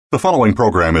The following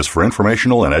program is for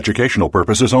informational and educational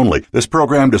purposes only. This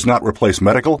program does not replace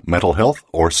medical, mental health,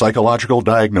 or psychological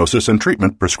diagnosis and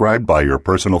treatment prescribed by your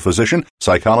personal physician,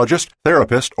 psychologist,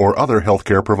 therapist, or other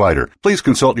healthcare provider. Please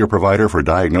consult your provider for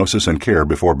diagnosis and care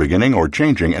before beginning or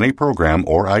changing any program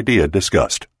or idea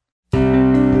discussed.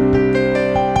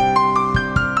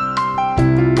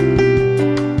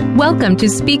 Welcome to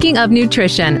Speaking of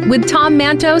Nutrition with Tom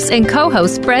Mantos and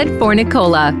co-host Fred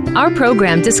Fornicola. Our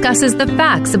program discusses the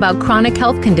facts about chronic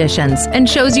health conditions and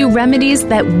shows you remedies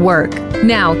that work.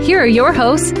 Now, here are your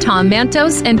hosts, Tom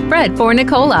Mantos and Fred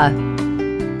Fornicola.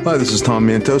 Hi, this is Tom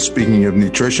Mantos, Speaking of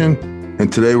Nutrition,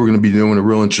 and today we're going to be doing a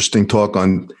real interesting talk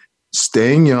on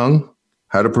staying young,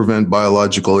 how to prevent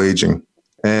biological aging.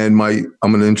 And I'm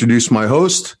going to introduce my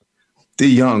host, the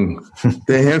young,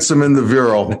 the handsome, and the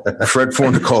virile, Fred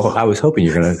Fornicola. I was hoping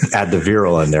you were going to add the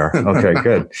virile in there. Okay,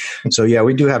 good. So yeah,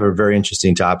 we do have a very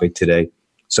interesting topic today.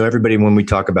 So everybody, when we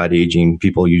talk about aging,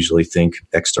 people usually think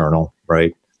external,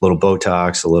 right? A little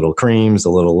Botox, a little creams,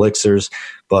 a little elixirs.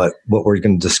 But what we're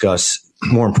going to discuss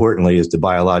more importantly is the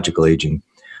biological aging.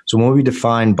 So when we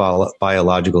define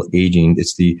biological aging,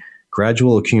 it's the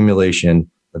gradual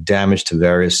accumulation of damage to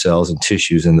various cells and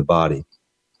tissues in the body.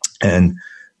 And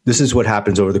this is what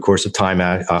happens over the course of time,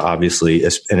 obviously,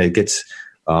 and it gets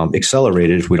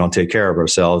accelerated if we don't take care of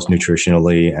ourselves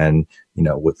nutritionally and, you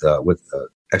know, with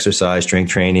exercise, strength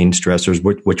training, stressors,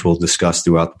 which we'll discuss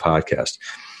throughout the podcast.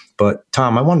 But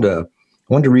Tom, I wanted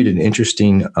to read an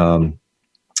interesting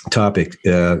topic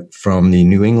from the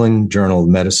New England Journal of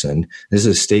Medicine. This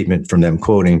is a statement from them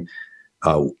quoting,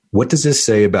 "What does this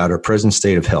say about our present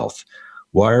state of health?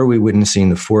 Why are we witnessing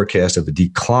the forecast of a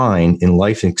decline in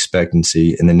life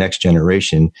expectancy in the next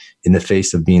generation in the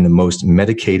face of being the most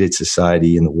medicated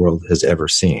society in the world has ever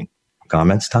seen?"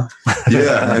 Comments, Tom?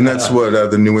 Yeah, and that's what,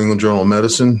 the New England Journal of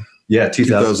Medicine? Yeah,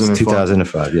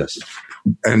 2005, yes.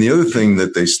 And the other thing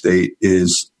that they state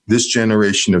is this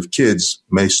generation of kids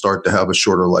may start to have a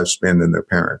shorter lifespan than their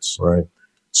parents. Right.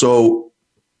 So,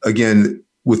 again,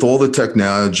 with all the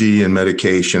technology and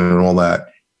medication and all that,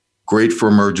 great for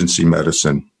emergency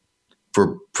medicine,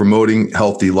 for promoting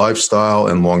healthy lifestyle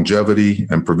and longevity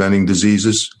and preventing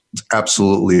diseases. It's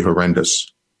absolutely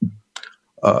horrendous.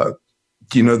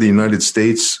 You know, the United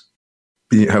States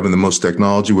having the most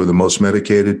technology, we're the most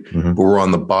medicated, but we're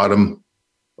on the bottom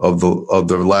of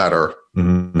the ladder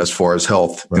as far as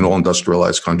health in all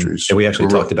industrialized countries. And we actually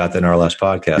talked about that in our last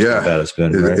podcast. Yeah, that it's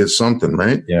been, right? It's something,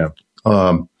 right? Yeah.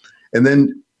 And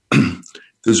then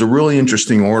there's a really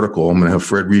interesting article I'm going to have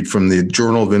Fred read from the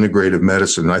Journal of Integrative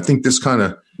Medicine. And I think this kind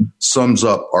of sums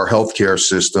up our healthcare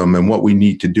system and what we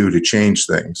need to do to change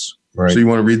things. Right. So you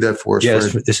want to read that for us?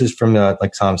 Yes, Fred? This is from,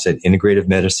 like Tom said, Integrative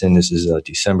Medicine. This is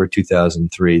December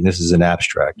 2003. This is an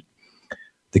abstract.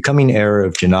 The coming era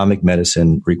of genomic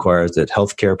medicine requires that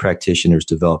healthcare practitioners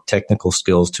develop technical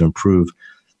skills to improve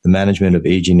the management of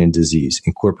aging and disease,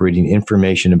 incorporating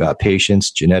information about patients,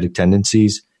 genetic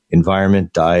tendencies,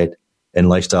 environment, diet, and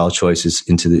lifestyle choices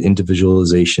into the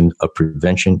individualization of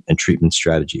prevention and treatment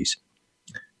strategies.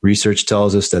 Research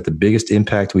tells us that the biggest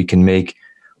impact we can make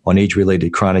on age-related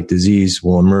chronic disease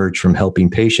will emerge from helping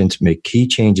patients make key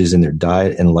changes in their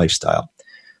diet and lifestyle.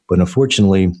 But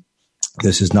unfortunately,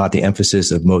 this is not the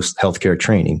emphasis of most healthcare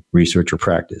training, research, or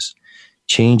practice.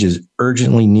 Change is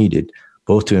urgently needed,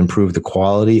 both to improve the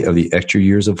quality of the extra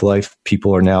years of life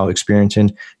people are now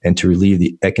experiencing and to relieve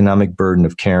the economic burden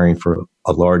of caring for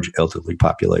a large elderly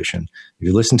population. If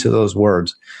you listen to those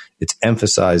words, it's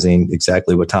emphasizing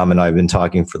exactly what Tom and I have been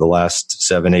talking for the last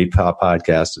 7-8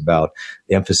 podcasts about,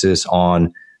 the emphasis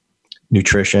on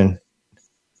nutrition,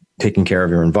 taking care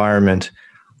of your environment,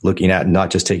 looking at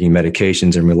not just taking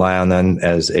medications and rely on them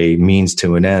as a means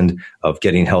to an end of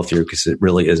getting healthier, because it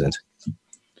really isn't.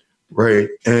 Right.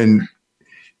 And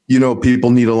you know,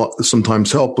 people need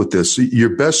sometimes help with this.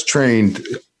 You're best trained,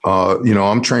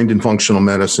 I'm trained in functional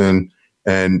medicine,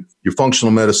 and your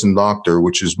functional medicine doctor,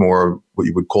 which is more what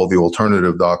you would call the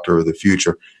alternative doctor of the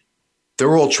future,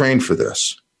 they're all trained for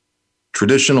this.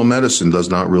 Traditional medicine does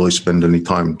not really spend any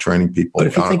time training people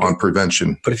on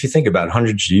prevention. But if you think about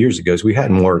hundreds of years ago, we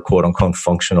had more quote unquote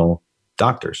functional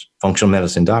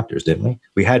medicine doctors, didn't we?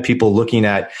 We had people looking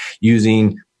at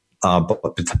using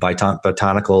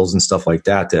botanicals and stuff like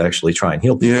that to actually try and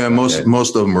heal people. Yeah,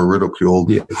 most of them are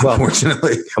ridiculed. Yeah, well,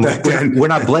 unfortunately, we're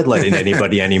not bloodletting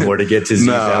anybody anymore to get disease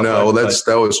out. No,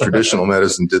 that was traditional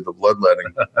medicine did the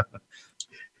bloodletting.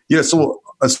 Yeah, so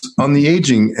on the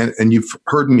aging, and you've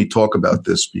heard me talk about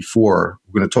this before.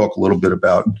 We're going to talk a little bit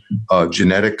about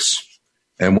genetics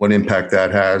and what impact that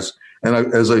has.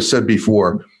 And as I said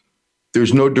before,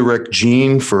 there's no direct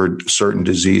gene for certain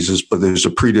diseases, but there's a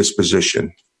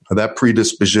predisposition. that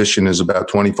predisposition is about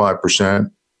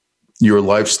 25%. Your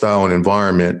lifestyle and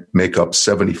environment make up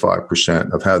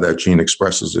 75% of how that gene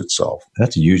expresses itself.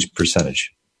 That's a huge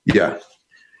percentage. Yeah.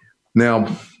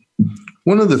 Now,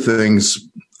 one of the things,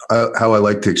 how I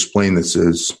like to explain this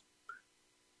is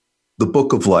the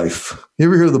book of life. You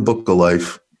ever hear the book of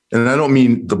life? And I don't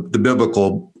mean the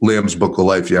biblical Lamb's book of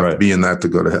life. You have to be in that to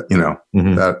go to,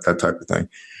 that type of thing.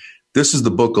 This is the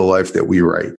book of life that we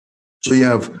write. So you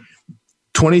have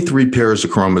 23 pairs of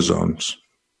chromosomes.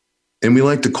 And we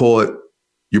like to call it,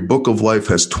 your book of life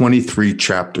has 23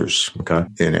 chapters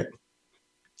in it.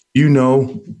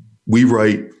 We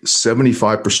write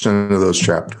 75% of those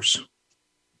chapters.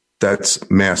 That's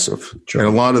massive. Sure.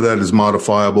 And a lot of that is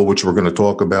modifiable, which we're going to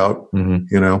talk about,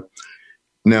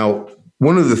 Now,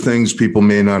 one of the things people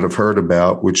may not have heard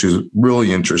about, which is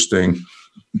really interesting,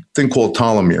 a thing called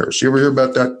telomeres. You ever hear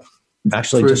about that?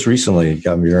 Actually, just recently it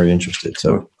got me very interested.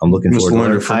 So I'm looking forward to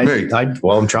learning from me.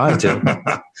 Well, I'm trying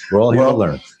to. We're all here to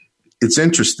learn. It's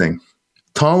interesting.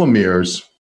 Telomeres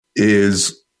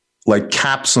is like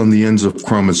caps on the ends of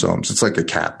chromosomes. It's like a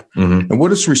cap. And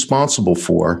what it's responsible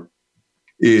for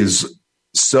is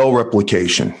cell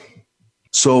replication.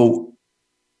 So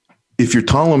if your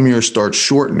telomere starts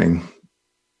shortening,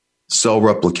 cell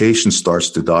replication starts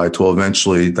to die till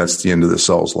eventually that's the end of the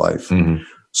cell's life.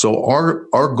 So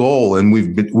our goal, and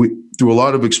we through a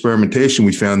lot of experimentation,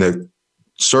 we found that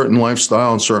certain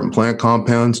lifestyle and certain plant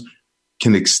compounds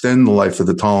can extend the life of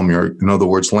the telomere. In other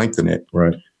words, lengthen it.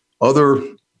 Right. Other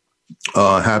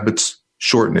habits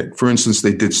shorten it. For instance,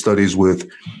 they did studies with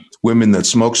women that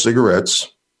smoked cigarettes,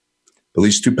 at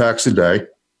least 2 packs a day,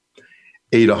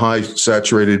 ate a high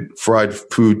saturated fried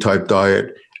food type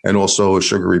diet, and also a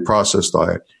sugary processed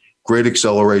diet. Great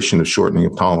acceleration of shortening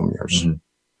of telomeres.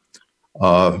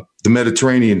 The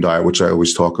Mediterranean diet, which I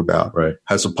always talk about,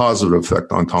 has a positive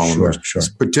effect on telomeres, sure.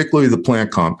 particularly the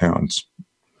plant compounds.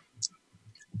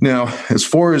 Now, as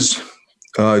far as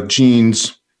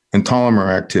genes and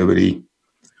telomere activity,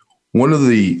 one of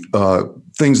the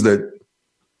things that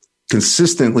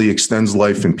consistently extends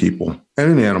life in people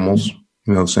and in animals,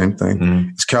 same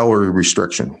thing, is calorie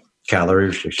restriction. Calorie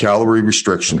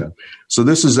restriction. Okay. So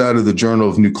this is out of the Journal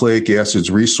of Nucleic Acids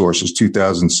Resources,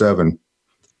 2007.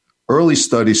 Early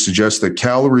studies suggest that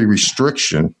calorie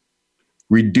restriction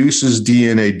reduces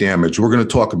DNA damage. We're going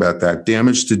to talk about that.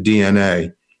 Damage to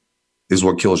DNA is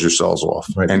what kills your cells off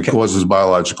and causes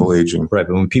biological aging. Right.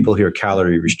 But when people hear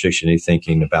calorie restriction, they're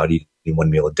thinking about eating 1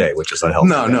 meal a day, which is unhealthy.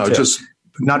 No, just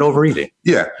not overeating.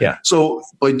 Yeah. So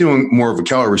by doing more of a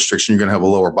calorie restriction, you're going to have a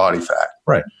lower body fat.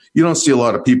 Right. You don't see a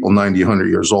lot of people 90, 100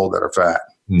 years old that are fat.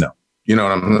 No. You know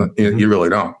what I mean? You really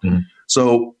don't.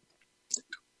 So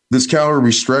this calorie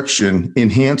restriction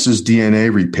enhances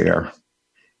DNA repair.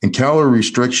 And calorie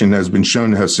restriction has been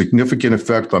shown to have significant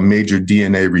effect on major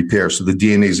DNA repair. So the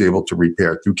DNA is able to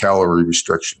repair through calorie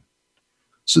restriction.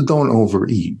 So don't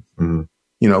overeat.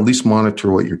 At least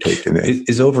monitor what you're taking in.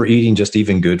 Is overeating just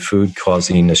even good food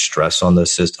causing a stress on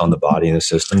the body and the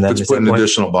system? It's putting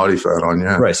additional body fat on,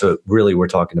 Right. So really we're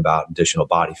talking about additional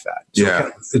body fat.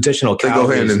 So additional calories.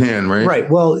 They go hand in hand, right? Right.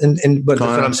 Well, but that's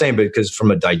what I'm saying, because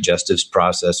from a digestive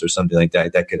process or something like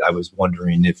that, I was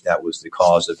wondering if that was the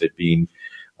cause of it being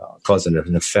causing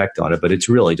an effect on it, but it's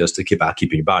really just to keep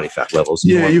keeping your body fat levels.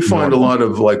 Yeah, you find a lot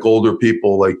of like older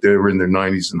people, like they were in their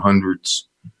 90s and 100s.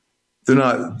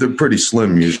 They're pretty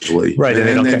slim usually. Right.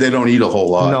 And they don't eat a whole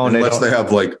lot unless they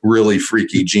have like really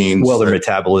freaky genes. Well, their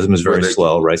metabolism is very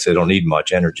slow, right? So they don't need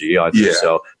much energy. I think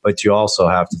so. But you also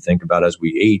have to think about, as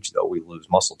we age, though, we lose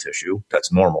muscle tissue.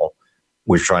 That's normal.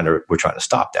 We're trying to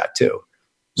stop that too.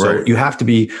 So you have to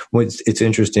be, it's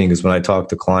interesting because when I talk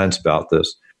to clients about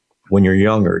this, when you're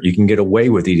younger, you can get away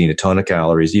with eating a ton of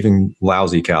calories, even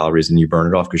lousy calories, and you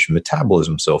burn it off because your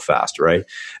metabolism is so fast, right?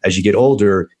 As you get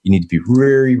older, you need to be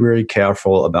very, very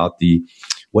careful about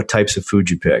what types of food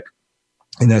you pick.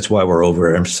 And that's why we're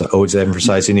always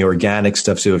emphasizing the organic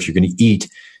stuff. So if you're going to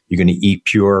eat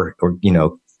pure or,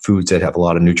 foods that have a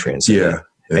lot of nutrients in it,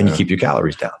 and you keep your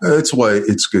calories down. That's why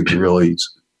it's good to really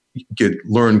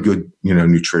learn good,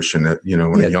 nutrition at, in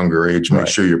a younger age. Make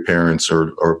sure your parents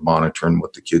are monitoring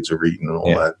what the kids are eating and all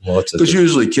that. Because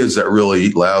usually kids that really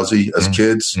eat lousy as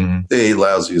kids, they eat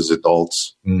lousy as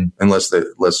adults, unless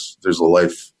there's a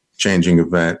life-changing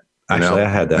event. Actually, I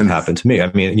had that happen to me.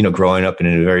 I mean, growing up in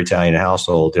a very Italian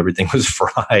household, everything was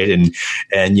fried and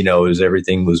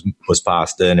everything was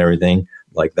pasta and everything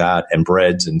like that, and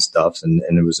breads and stuff. And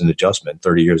it was an adjustment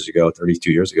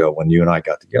 32 years ago when you and I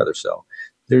got together. So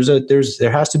there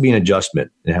has to be an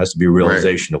adjustment. It has to be a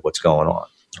realization of what's going on.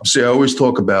 See, I always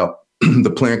talk about the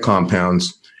plant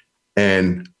compounds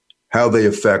and how they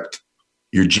affect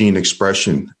your gene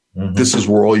expression. Mm-hmm. This is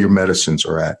where all your medicines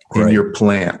are at, in your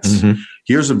plants. Mm-hmm.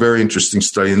 Here's a very interesting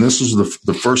study, and this is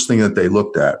the first thing that they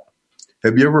looked at.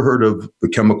 Have you ever heard of the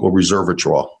chemical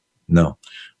resveratrol? No.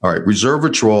 All right.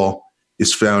 Resveratrol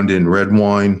is found in red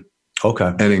wine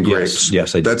and in grapes.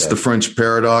 Yes, I did. That's the French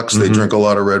paradox. Mm-hmm. They drink a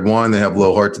lot of red wine. They have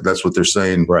low heart. That's what they're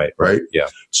saying. Right. Yeah.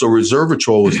 So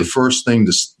resveratrol was the first thing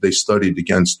they studied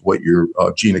against what your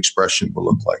gene expression will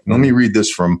look like. Mm-hmm. Let me read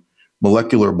this from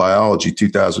Molecular Biology,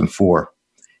 2004.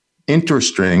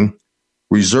 Interesting,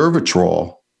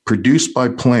 resveratrol produced by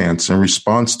plants in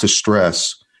response to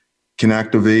stress can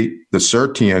activate the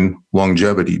SIRTIAN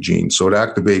longevity gene. So it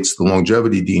activates the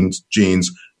longevity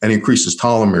genes and increases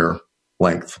telomere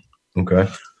length. Okay.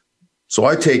 So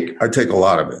I take a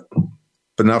lot of it,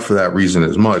 but not for that reason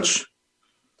as much.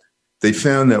 They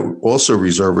found that also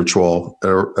resveratrol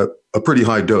at a pretty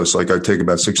high dose, like I take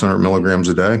about 600 milligrams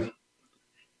a day.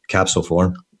 Capsule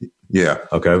form. Yeah.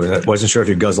 Okay. I wasn't sure if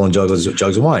you're guzzling jugs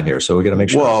of wine here, so we got to make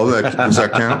sure. Well, does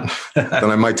that count? Then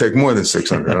I might take more than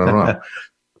 600. I don't know.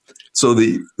 So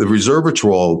the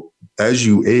resveratrol, as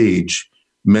you age,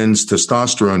 men's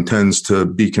testosterone tends to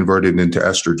be converted into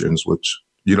estrogens, which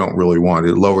you don't really want.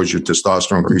 It lowers your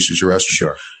testosterone, increases your estrogen.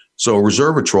 Sure. So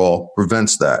resveratrol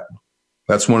prevents that.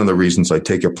 That's one of the reasons I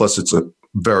take it. Plus, it's a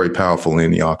very powerful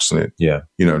antioxidant,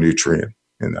 nutrient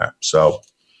in that. So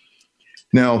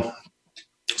now,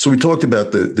 we talked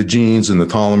about the genes and the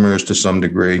telomers to some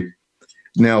degree.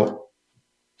 Now,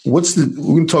 we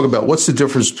can talk about what's the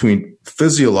difference between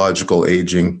physiological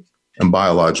aging and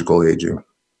biological aging.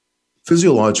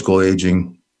 Physiological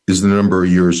aging is the number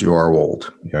of years you are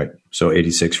old. Right. So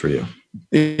 86 for you.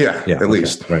 Yeah, at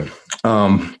least. Right.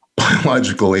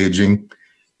 Biological aging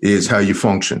is how you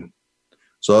function.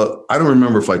 So I don't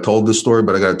remember if I told this story,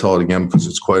 but I got to tell it again because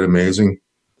it's quite amazing.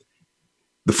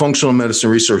 The Functional Medicine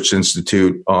Research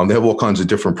Institute, they have all kinds of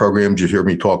different programs. You hear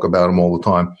me talk about them all the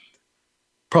time.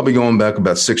 Probably going back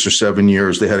about 6 or 7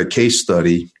 years, they had a case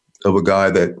study of a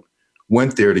guy that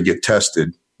went there to get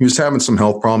tested. He was having some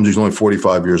health problems. He was only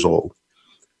 45 years old.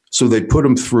 So they put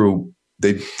him through,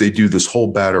 they do this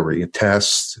whole battery of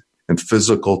tests and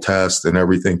physical tests and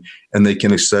everything, and they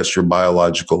can assess your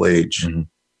biological age. Mm-hmm.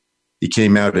 He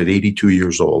came out at 82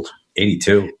 years old.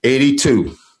 82?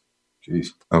 82. Jeez.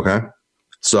 Okay.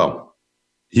 So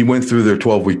he went through their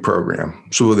 12-week program.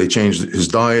 So they changed his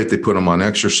diet. They put him on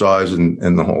exercise and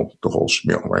the whole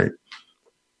spiel, right?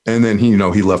 And then he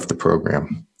left the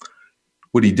program.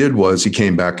 What he did was he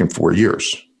came back in 4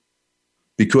 years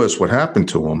because what happened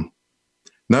to him,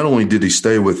 not only did he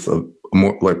stay with a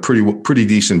more like pretty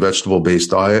decent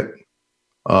vegetable-based diet,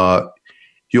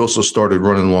 he also started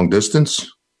running long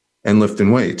distance and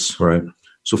lifting weights. Right.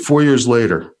 So 4 years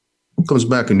later, comes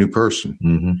back a new person.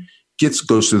 Mm-hmm.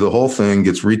 Goes through the whole thing,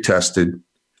 gets retested,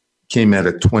 came out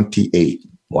at 28.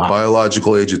 Wow.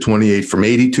 Biological age of 28, from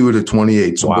 82 to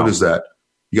 28. So What is that?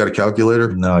 You got a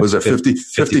calculator? No. Was that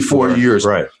 54 years?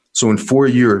 Right. So in 4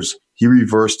 years, he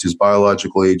reversed his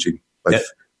biological aging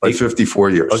by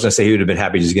 54 years. I was going to say he would have been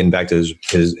happy just getting back to his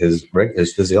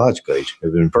physiological age. It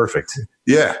would have been perfect.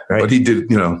 Yeah. Right. But he did,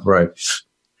 Right.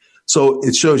 So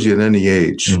it shows you at any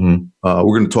age. Mm-hmm.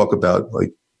 We're going to talk about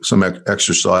like some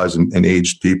exercise and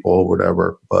aged people or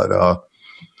whatever. But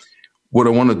what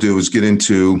I want to do is get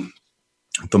into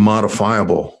the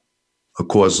modifiable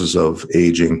causes of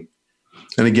aging.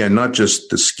 And again, not just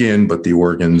the skin, but the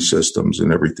organ systems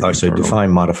and everything. Oh, so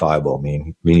define modifiable.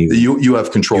 Meaning you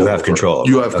have control. You have control.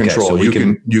 You have control. So we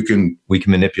can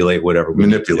manipulate whatever we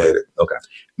manipulate it. Okay.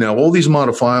 Now, all these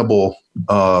modifiable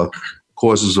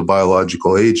causes of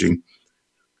biological aging,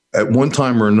 at one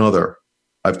time or another,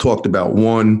 I've talked about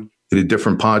one in a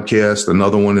different podcast,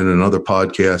 another one in another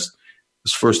podcast.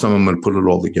 It's the first time I'm going to put it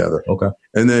all together. Okay.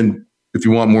 And then if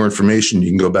you want more information, you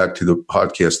can go back to the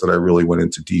podcast that I really went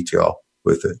into detail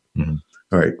with it. Mm-hmm.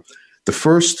 All right. The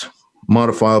first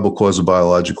modifiable cause of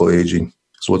biological aging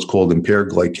is what's called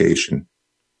impaired glycation,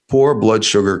 poor blood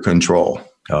sugar control.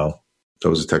 Oh.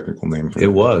 That was a technical name for it.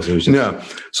 It was. Yeah.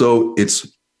 So it's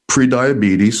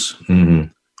prediabetes. Mm-hmm.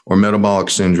 Or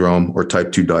metabolic syndrome, or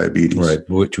type 2 diabetes. Right,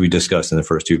 which we discussed in the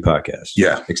first two podcasts.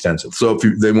 Yeah. Extensively. So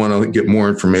if they want to get more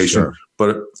information. Sure.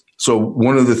 But so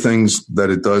one of the things that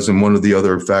it does, and one of the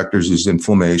other factors is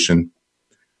inflammation.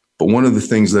 But one of the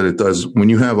things that it does, when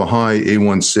you have a high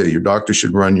A1C, your doctor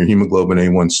should run your hemoglobin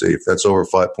A1C. If that's over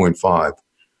 5.5,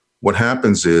 what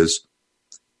happens is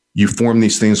you form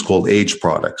these things called age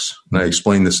products. And I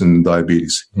explained this in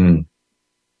diabetes. Mm.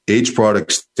 Age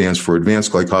product stands for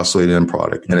advanced glycosylated end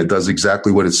product, and it does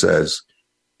exactly what it says.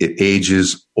 It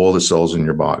ages all the cells in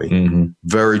your body. Mm-hmm.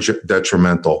 Very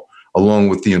detrimental, along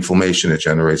with the inflammation it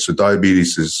generates. So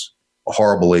diabetes is a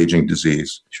horrible aging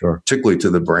disease, Sure. particularly to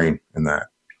the brain in that.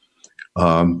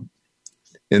 And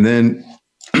then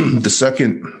the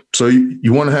second, so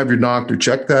you want to have your doctor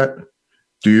check that,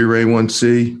 do your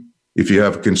A1C. If you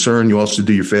have a concern, you also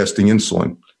do your fasting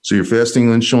insulin. So your fasting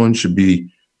insulin should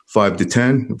be 5 to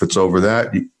 10. If it's over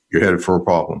that, you're headed for a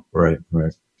problem. Right. All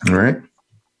right.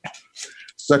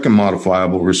 Second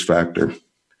modifiable risk factor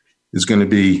is going to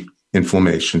be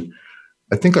inflammation.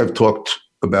 I think I've talked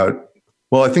about,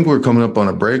 I think we're coming up on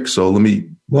a break. So let me.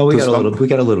 Well, we got a little bit of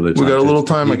time. We got a little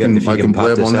time. I can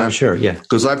blab on that. Sure. Yeah.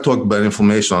 Because I've talked about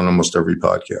inflammation on almost every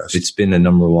podcast. It's been the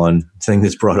number one thing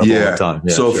that's brought up all the time.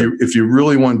 Yeah, so if you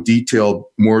really want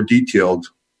more detailed,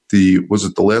 was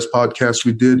it the last podcast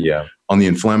we did? Yeah. On the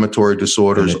inflammatory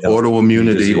disorders,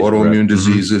 autoimmune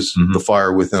diseases, the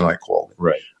fire within, I call it.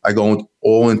 Right. I go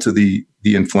all into the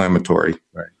inflammatory.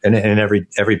 Right. And every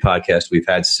podcast we've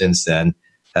had since then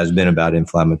has been about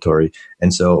inflammatory.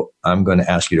 And so I'm going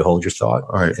to ask you to hold your thought.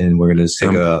 All right. And we're going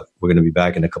to be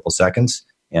back in a couple seconds,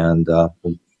 and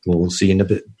we'll see you in a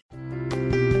bit.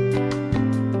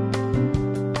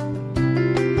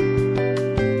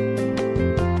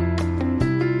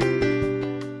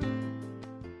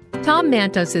 Tom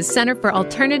Mantos' Center for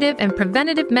Alternative and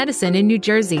Preventative Medicine in New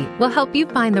Jersey will help you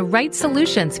find the right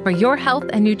solutions for your health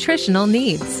and nutritional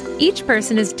needs. Each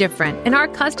person is different, and our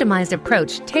customized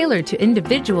approach, tailored to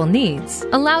individual needs,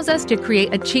 allows us to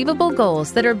create achievable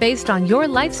goals that are based on your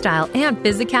lifestyle and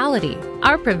physicality.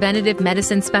 Our preventative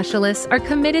medicine specialists are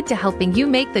committed to helping you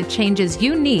make the changes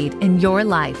you need in your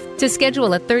life. To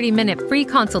schedule a 30-minute free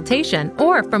consultation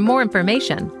or for more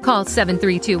information, call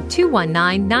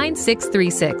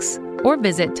 732-219-9636 or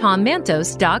visit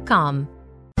tommantos.com.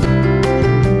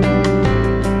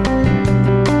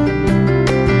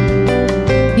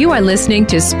 You are listening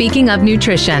to Speaking of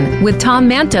Nutrition with Tom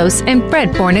Mantos and Fred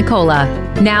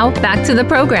Fornicola. Now, back to the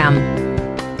program.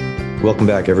 Welcome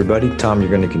back, everybody. Tom, you're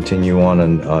going to continue on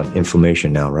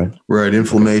inflammation now, right? Right.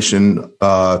 Inflammation.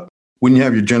 When you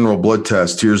have your general blood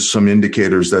test, here's some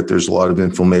indicators that there's a lot of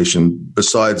inflammation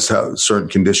besides certain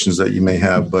conditions that you may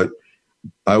have. But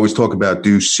I always talk about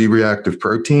do C-reactive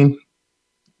protein,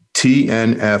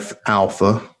 TNF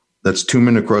alpha. That's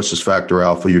tumor necrosis factor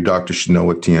alpha. Your doctor should know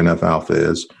what TNF alpha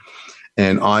is.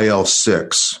 And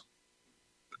IL-6.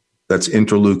 That's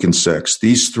interleukin 6.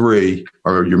 These three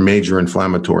are your major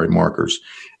inflammatory markers.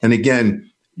 And again,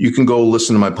 you can go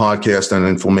listen to my podcast on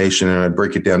inflammation, and I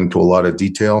break it down into a lot of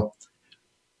detail.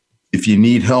 If you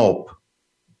need help,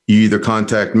 you either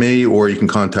contact me or you can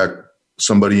contact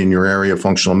somebody in your area,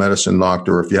 functional medicine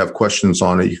doctor. If you have questions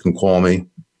on it, you can call me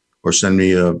or send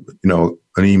me an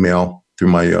email through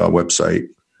my website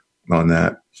on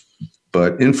that.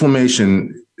 But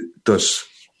inflammation that's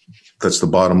the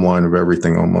bottom line of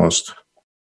everything almost.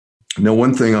 Now,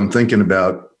 one thing I'm thinking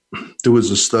about, there was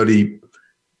a study,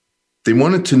 they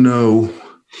wanted to know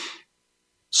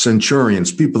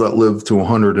centurions, people that live to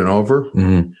 100 and over,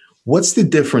 what's the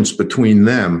difference between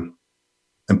them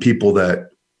and people that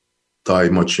die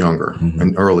much younger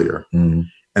and earlier? And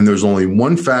there's only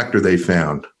one factor they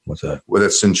found. What's that? Well,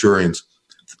 that's centurions.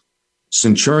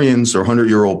 Centurions are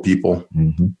 100-year-old people.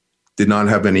 Did not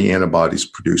have any antibodies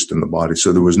produced in the body.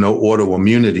 So there was no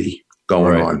autoimmunity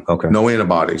going on. Okay. No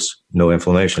antibodies. No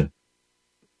inflammation.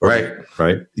 Right.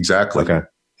 Exactly. Okay.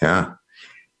 Yeah.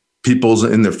 People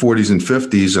in their 40s and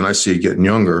 50s, and I see it getting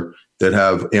younger, that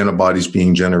have antibodies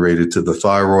being generated to the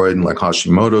thyroid and like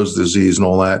Hashimoto's disease and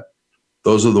all that.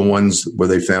 Those are the ones where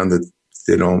they found that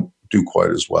they don't do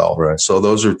quite as well. Right. So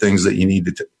those are things that you need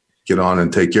to get on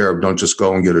and take care of. Don't just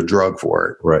go and get a drug for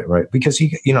it. Right. Because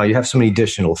you have so many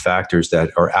additional factors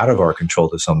that are out of our control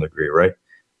to some degree, right?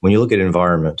 When you look at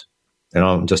environment, and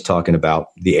I'm just talking about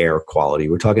the air quality,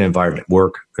 we're talking environment,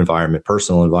 work environment,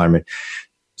 personal environment.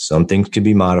 Some things can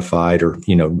be modified or,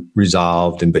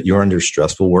 resolved, but you're under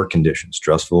stressful work conditions,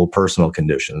 stressful personal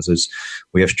conditions.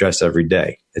 We have stress every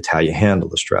day. It's how you handle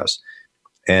the stress.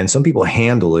 And some people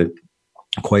handle it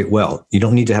quite well. You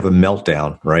don't need to have a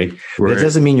meltdown, right? But it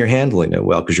doesn't mean you're handling it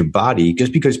well, because your body,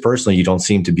 just because personally you don't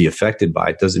seem to be affected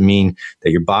by it, doesn't mean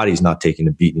that your body's not taking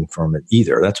a beating from it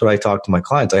either. That's what I talk to my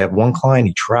clients. I have one client,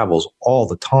 he travels all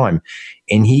the time,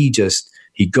 and he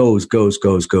goes,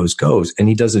 and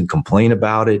he doesn't complain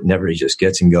about it. Never, he just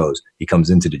gets and goes. He comes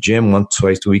into the gym once,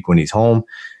 twice a week when he's home.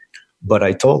 But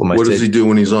I told him, what does he do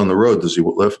when he's on the road? Does he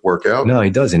work out? No, he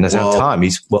doesn't. He doesn't have time.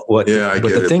 But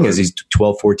the thing is, he's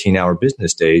 12, 14-hour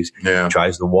business days. Yeah. He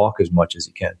tries to walk as much as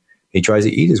he can. He tries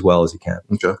to eat as well as he can.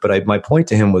 Okay. But my point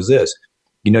to him was this.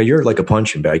 You're like a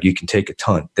punching bag. You can take a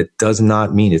ton. That does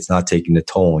not mean it's not taking a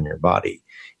toll on your body.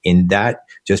 in that,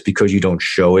 just because you don't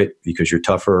show it because you're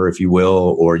tougher, if you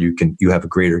will, or you have a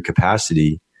greater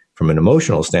capacity from an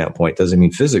emotional standpoint, doesn't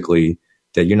mean physically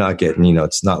that you're not getting,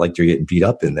 it's not like you're getting beat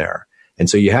up in there. And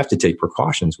so you have to take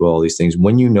precautions with all these things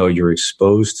when you're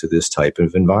exposed to this type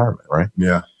of environment, right?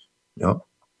 Yeah. Yep.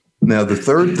 Now, the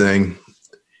third thing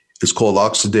is called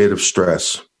oxidative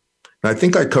stress. And I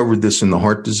think I covered this in the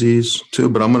heart disease too,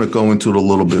 but I'm going to go into it a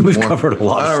little bit We've more. Covered a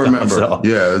lot. I remember. So.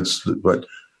 Yeah, but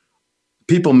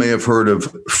people may have heard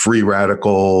of free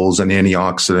radicals and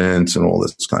antioxidants and all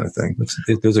this kind of thing.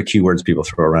 Those are keywords people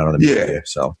throw around on the media. Yeah.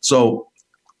 So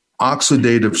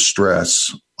oxidative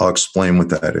stress, I'll explain what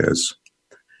that is.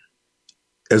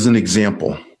 As an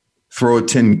example, throw a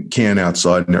tin can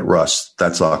outside and it rusts.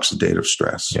 That's oxidative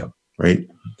stress. Yeah. Right?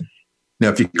 Now,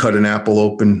 if you cut an apple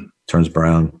open, turns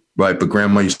brown. Right, but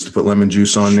grandma used to put lemon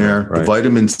juice on there. Right. The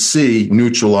vitamin C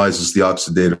neutralizes the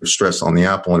oxidative stress on the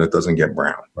apple and it doesn't get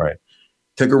brown. Right.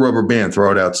 Take a rubber band,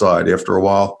 throw it outside. After a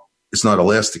while, it's not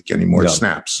elastic anymore. It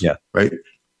snaps. Yeah. Right?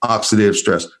 Oxidative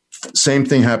stress. Same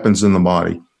thing happens in the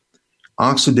body.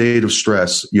 Oxidative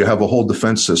stress, you have a whole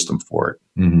defense system for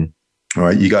it. Mm-hmm. All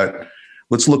right.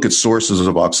 Let's look at sources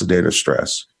of oxidative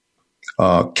stress.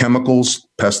 Chemicals,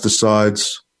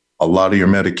 pesticides, a lot of your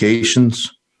medications,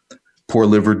 poor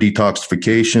liver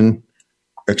detoxification,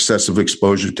 excessive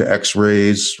exposure to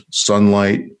X-rays,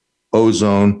 sunlight,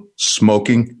 ozone,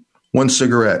 smoking. One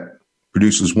cigarette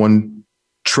produces 1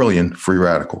 trillion free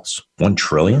radicals. 1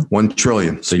 trillion? 1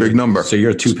 trillion. So big number. So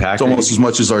you're a two-packer. It's almost as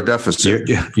much as our deficit.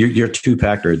 You're a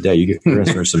two-packer a day. You're in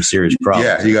for some serious problems.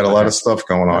 Yeah, you got a lot of stuff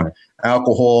going on. Right.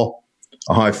 Alcohol,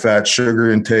 a high-fat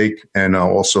sugar intake, and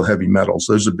also heavy metals.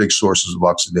 Those are big sources of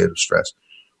oxidative stress.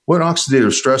 What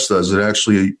oxidative stress does, it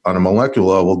actually, on a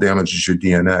molecular level, damages your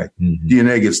DNA. Mm-hmm.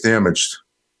 DNA gets damaged.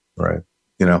 Right.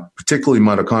 Particularly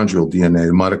mitochondrial DNA.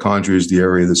 The mitochondria is the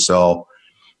area of the cell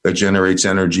that generates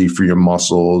energy for your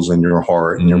muscles and your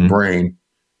heart and your brain.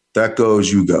 That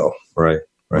goes, you go. Right.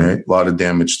 A lot of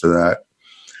damage to that.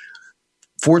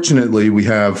 Fortunately, we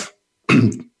have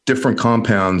different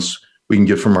compounds we can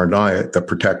get from our diet that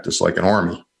protect us, like an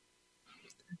army.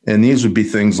 And these would be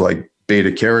things like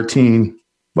beta carotene,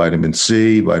 vitamin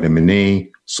C, vitamin E,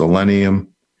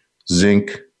 selenium,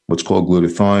 zinc, what's called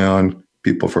glutathione.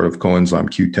 People have heard of coenzyme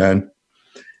Q10.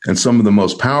 And some of the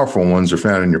most powerful ones are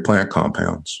found in your plant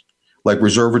compounds, like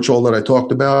resveratrol that I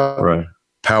talked about. Right.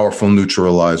 Powerful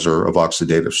neutralizer of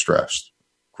oxidative stress.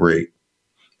 Great.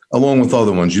 Along with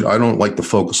other ones. I don't like to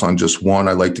focus on just one.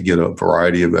 I like to get a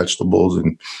variety of vegetables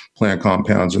and plant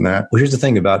compounds in that. Well, here's the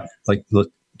thing about,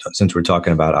 since we're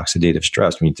talking about oxidative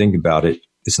stress, when you think about it,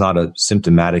 it's not a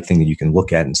symptomatic thing that you can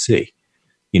look at and see.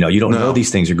 You don't know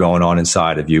these things are going on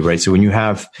inside of you, right? So when you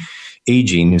have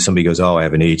aging, and somebody goes, "Oh, I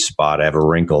have an age spot, I have a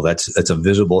wrinkle," that's a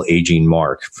visible aging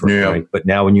mark. Right? But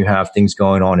now when you have things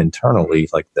going on internally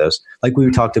like this, like we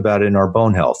talked about in our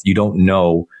bone health, you don't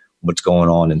know what's going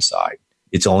on inside.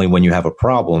 It's only when you have a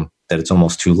problem that it's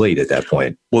almost too late at that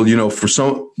point. Well, for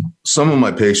some of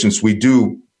my patients, we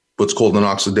do what's called an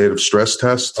oxidative stress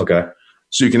test. Okay.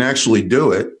 So you can actually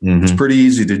do it. Mm-hmm. It's pretty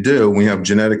easy to do. We have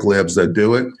genetic labs that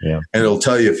do it. Yeah. And it'll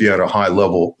tell you if you had a high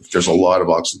level, if there's a lot of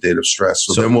oxidative stress.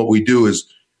 So then what we do is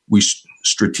we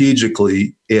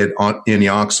strategically add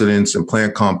antioxidants and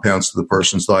plant compounds to the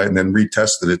person's diet and then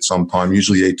retest it at some time,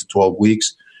 usually 8 to 12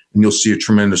 weeks. And you'll see a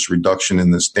tremendous reduction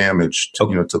in this damage to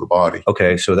the body.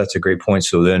 Okay. So that's a great point.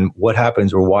 So then what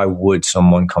happens, or why would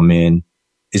someone come in?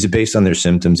 Is it based on their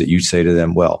symptoms that you say to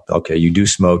them, well, okay, you do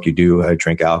smoke, you do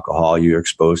drink alcohol, you're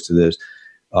exposed to this.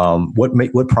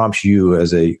 What prompts you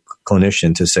as a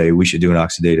clinician to say we should do an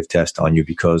oxidative test on you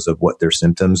because of what their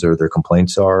symptoms or their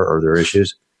complaints are or their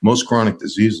issues? Most chronic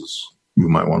diseases, you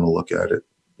might want to look at it,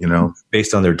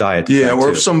 Based on their diet. Yeah, or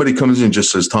if somebody comes in and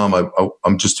just says, "Tom,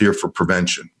 I'm just here for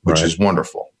prevention," which is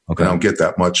wonderful. Okay. I don't get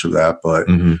that much of that, but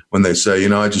when they say,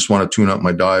 I just want to tune up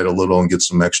my diet a little and get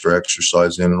some extra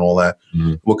exercise in and all that,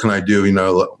 what can I do?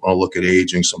 I'll look at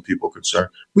aging. Some people are concerned.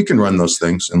 We can run those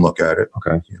things and look at it.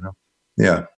 Okay.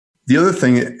 Yeah. The other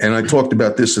thing, and I talked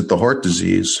about this at the heart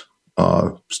disease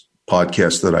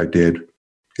podcast that I did,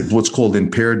 is what's called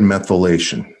impaired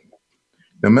methylation.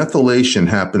 Now, methylation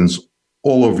happens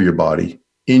all over your body,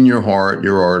 in your heart,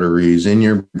 your arteries, in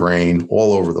your brain,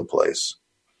 all over the place.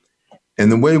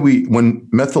 And the way when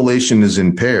methylation is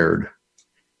impaired,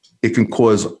 it can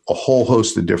cause a whole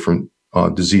host of different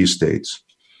disease states.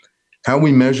 How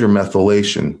we measure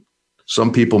methylation,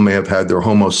 some people may have had their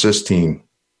homocysteine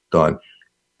done.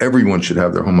 Everyone should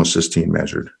have their homocysteine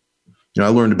measured. I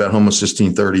learned about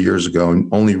homocysteine 30 years ago, and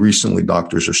only recently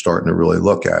doctors are starting to really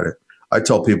look at it. I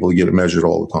tell people to get it measured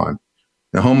all the time.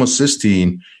 Now,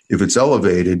 homocysteine, if it's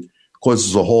elevated,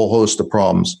 causes a whole host of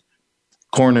problems.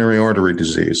 Coronary artery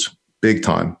disease, big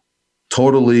time.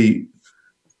 Totally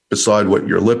beside what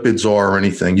your lipids are or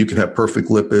anything. You can have perfect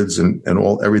lipids and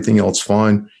everything else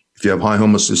fine. If you have high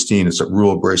homocysteine, it's a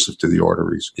real abrasive to the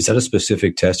arteries. Is that a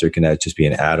specific test, or can that just be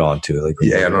an add-on to it? Like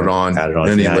add it on.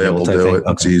 Any lab will do it.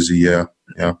 Okay. It's easy.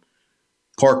 Yeah.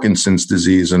 Parkinson's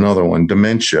disease, another one.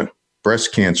 Dementia,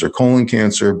 breast cancer, colon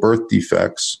cancer, birth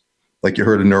defects. Like you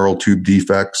heard of neural tube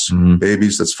defects,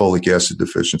 babies, that's folic acid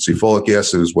deficiency. Folic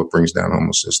acid is what brings down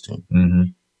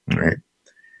homocysteine. Right.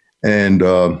 And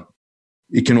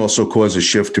it can also cause a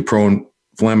shift to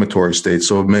pro-inflammatory state.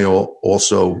 So it may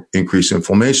also increase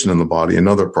inflammation in the body,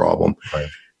 another problem. Right.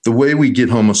 The way we get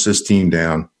homocysteine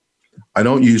down, I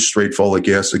don't use straight folic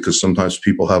acid because sometimes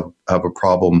people have a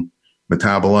problem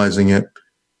metabolizing it.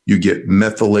 You get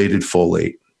methylated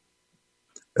folate.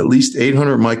 At least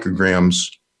 800 micrograms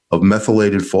of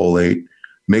methylated folate.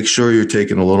 Make sure you're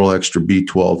taking a little extra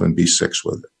B12 and B6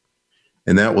 with it.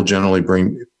 And that will generally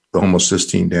bring the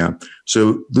homocysteine down.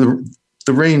 So the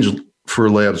range for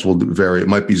labs will vary. It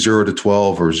might be 0 to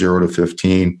 12 or 0 to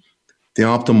 15. The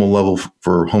optimal level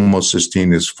for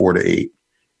homocysteine is 4 to 8.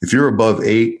 If you're above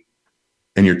 8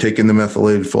 and you're taking the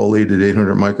methylated folate at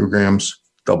 800 micrograms,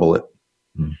 double it.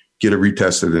 Get it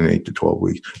retested in 8 to 12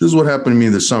 weeks. This is what happened to me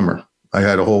this summer. I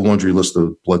had a whole laundry list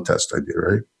of blood tests I did,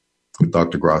 right, with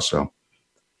Dr. Grasso.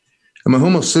 And my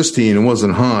homocysteine, it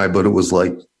wasn't high, but it was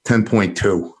like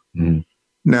 10.2.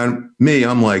 Now, me,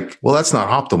 I'm like, well, that's not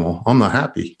optimal. I'm not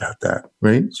happy about that,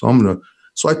 right? So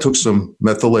I took some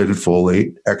methylated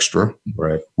folate extra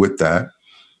with that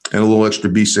and a little extra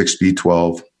B6,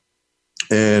 B12.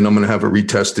 And I'm going to have it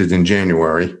retested in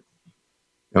January.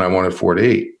 And I wanted 4 to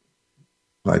 8.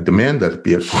 I demand that it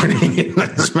be at 4 to 8,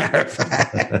 as a matter of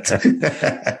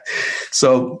fact.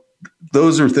 So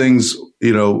those are things,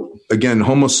 again,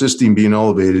 homocysteine being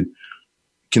elevated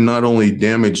can not only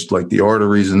damage like the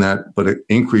arteries and that, but it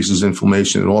increases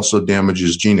inflammation. It also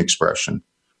damages gene expression.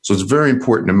 So it's very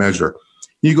important to measure.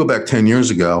 You go back 10 years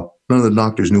ago, none of the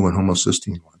doctors knew what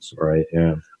homocysteine was. Right,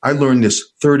 yeah. I learned this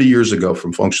 30 years ago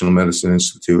from Functional Medicine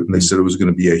Institute, and they said it was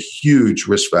going to be a huge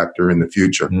risk factor in the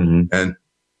future. And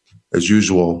as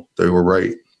usual, they were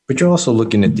right. But you're also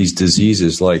looking at these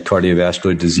diseases like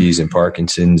cardiovascular disease and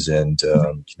Parkinson's and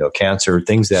cancer,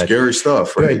 things that scary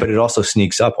stuff, right? But it also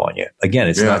sneaks up on you. Again,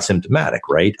 it's not symptomatic,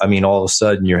 right? I mean, all of a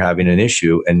sudden you're having an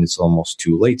issue and it's almost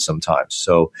too late sometimes.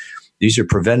 So these are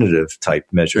preventative type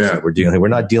measures that we're dealing with. We're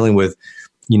not dealing with,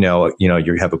 you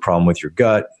have a problem with your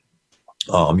gut,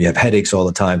 you have headaches all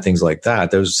the time, things like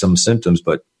that. Those are some symptoms,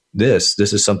 but this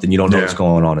is something you don't know what's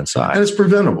going on inside, and it's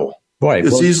preventable. Right.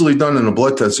 It's easily done in a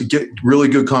blood test. You get really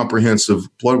good comprehensive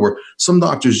blood work. Some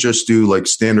doctors just do like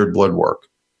standard blood work.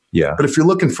 Yeah. But if you're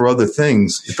looking for other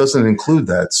things, it doesn't include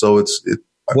that. So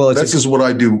this is what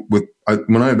I do when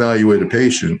I evaluate a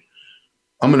patient.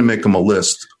 I'm going to make them a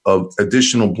list of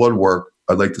additional blood work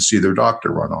I'd like to see their doctor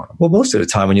run on them. Well, most of the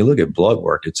time when you look at blood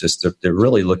work, it's just they're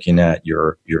really looking at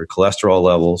your cholesterol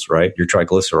levels, right? Your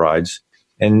triglycerides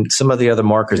and some of the other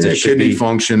markers that should kidney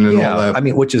function and all that. I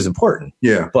mean, which is important.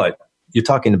 Yeah. But you're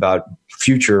talking about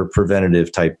future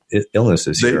preventative type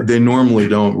illnesses here. They normally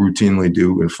don't routinely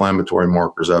do inflammatory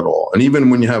markers at all. And even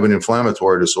when you have an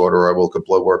inflammatory disorder, I look at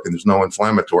blood work and there's no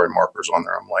inflammatory markers on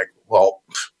there. I'm like, well,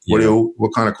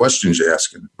 what kind of questions are you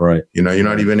asking? Right. You're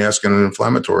not even asking an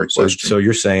inflammatory question. So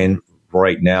you're saying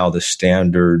right now the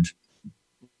standard,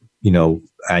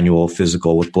 annual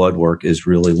physical with blood work is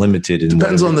really limited.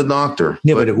 Depends on the doctor.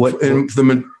 Yeah, for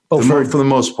the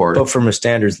most part. But from a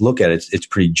standards look at it, it's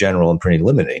pretty general and pretty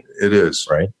limiting. It is.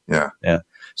 Right? Yeah. Yeah.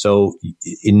 So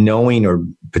in knowing or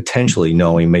potentially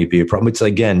knowing may be a problem. It's,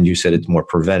 again, you said it's more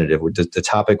preventative. The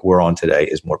topic we're on today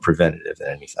is more preventative than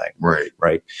anything. Right.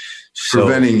 Right. So,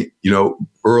 preventing,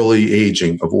 early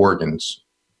aging of organs.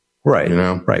 Right.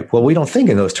 Right. Well, we don't think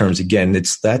in those terms. Again,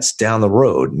 that's down the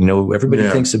road. Everybody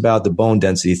thinks about the bone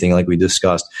density thing like we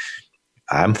discussed.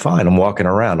 I'm fine. I'm walking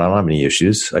around. I don't have any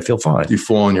issues. I feel fine. You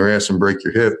fall on your ass and break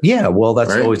your hip. Yeah. Well,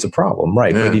 that's always a problem.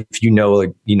 Right. Yeah. But if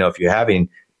if you're having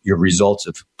your results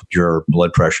of your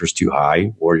blood pressure is too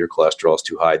high or your cholesterol is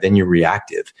too high, then you're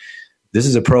reactive. This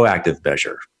is a proactive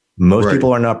measure. Most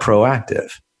people are not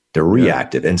proactive. They're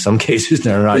reactive. In some cases,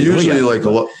 they're not. Usually, like a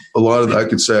lot of, I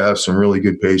could say I have some really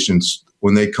good patients.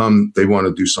 When they come, they want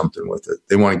to do something with it.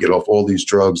 They want to get off all these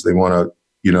drugs. They want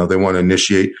to, they want to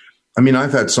initiate. I mean,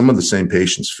 I've had some of the same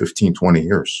patients 15, 20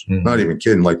 years. Not even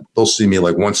kidding. Like they'll see me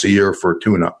like once a year for a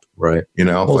tune-up. Right.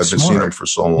 I've been seeing them for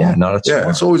so long. Yeah,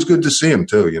 it's always good to see them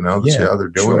too, see how they're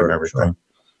doing and everything. Sure.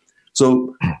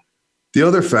 So the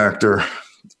other factor,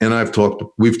 and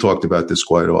we've talked about this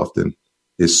quite often,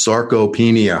 is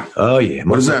sarcopenia. Oh, yeah.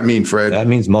 What does that mean, Fred? That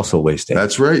means muscle wasting.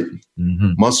 That's right.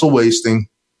 Mm-hmm. Muscle wasting.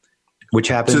 Which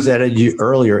happens at an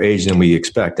earlier age than we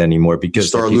expect anymore, because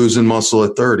start losing muscle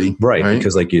at 30. Right.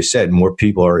 Because like you said, more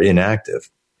people are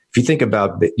inactive. If you think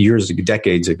about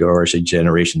decades ago, or actually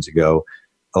generations ago,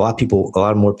 a lot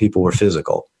more people were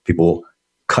physical. People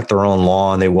cut their own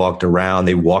lawn, they walked around,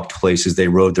 they walked places, they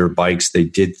rode their bikes, they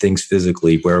did things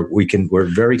physically where we're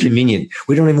very convenient.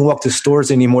 We don't even walk to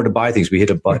stores anymore to buy things. We hit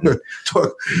a button.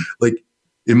 Like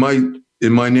in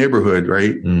my neighborhood,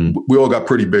 right? We all got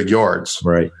pretty big yards.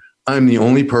 Right. I'm the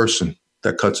only person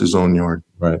that cuts his own yard.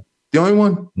 Right. The only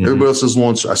one. Mm-hmm. Everybody else has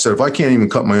lawns. I said, if I can't even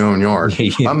cut my own yard,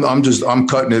 I'm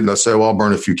cutting it, and I say, well, I'll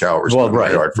burn a few calories in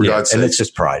my yard, for God's sake. And it's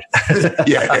just pride.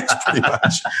 Yeah, it's pretty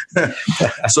much.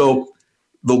 So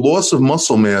the loss of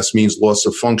muscle mass means loss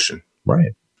of function.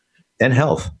 Right. And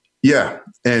health. Yeah.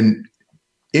 And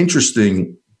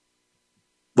interesting,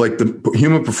 like the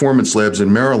Human Performance Labs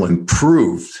in Maryland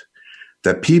proved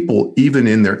that people, even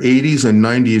in their 80s and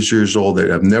 90s years old, that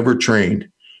have never trained,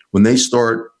 when they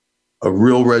start a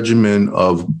real regimen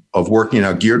of working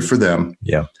out geared for them,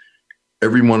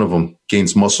 every one of them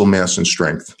gains muscle mass and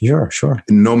strength. Sure.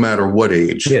 No matter what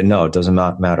age. Yeah, no, it doesn't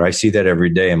matter. I see that every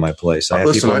day in my place. I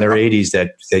have people in their 80s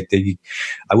that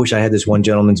I wish I had this one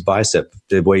gentleman's bicep,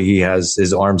 the way he has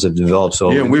his arms have developed.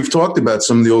 So yeah, we've talked about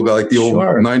some of the old guys, like the old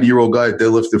 90-year-old guy that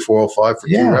lifted 405 for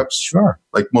 2 reps. Sure.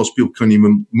 Like most people couldn't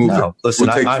even move it. Listen,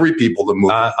 it would take 3 people to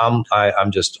move I'm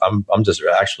just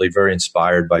actually very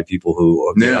inspired by people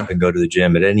who get up and go to the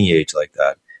gym at any age like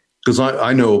that. Because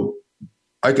I know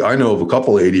of a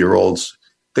couple of 80-year-olds,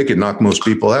 they could knock most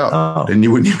people out, and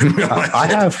you wouldn't even realize I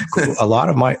have a lot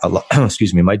of my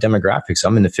demographics.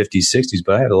 I'm in the 50s, 60s,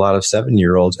 but I had a lot of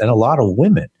 70-year-olds and a lot of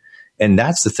women. And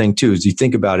that's the thing, too, is you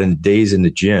think about in the days in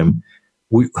the gym,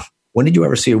 when did you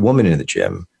ever see a woman in the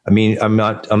gym? I mean, I'm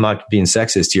not being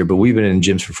sexist here, but we've been in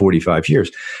gyms for 45 years.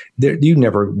 You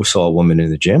never saw a woman in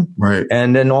the gym. Right.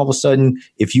 And then all of a sudden,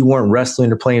 if you weren't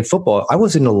wrestling or playing football, I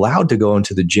wasn't allowed to go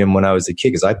into the gym when I was a kid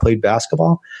because I played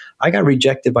basketball. I got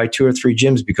rejected by 2 or 3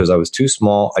 gyms because I was too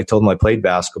small. I told them I played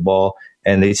basketball,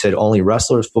 and they said only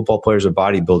wrestlers, football players, or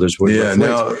bodybuilders would lift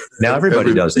weights. Now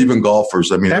everybody does it. Even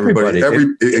golfers. I mean, everybody.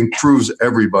 It improves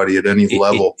everybody at any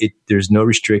level. There's no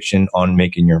restriction on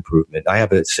making your improvement. I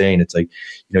have a saying. It's like,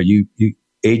 you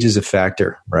age is a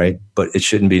factor, right? But it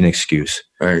shouldn't be an excuse.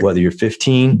 Right. Whether you're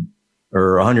 15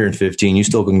 or 115, you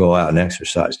still can go out and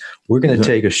exercise. We're going to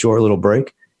take a short little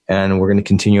break, and we're going to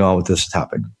continue on with this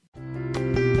topic.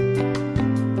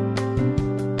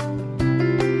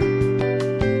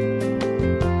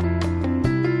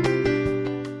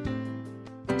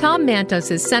 Tom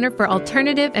Mantos' Center for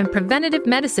Alternative and Preventative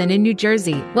Medicine in New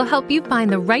Jersey will help you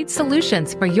find the right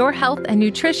solutions for your health and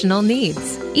nutritional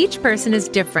needs. Each person is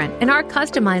different, and our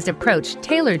customized approach,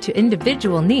 tailored to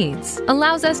individual needs,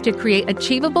 allows us to create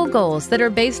achievable goals that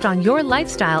are based on your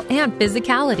lifestyle and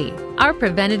physicality. Our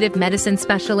preventative medicine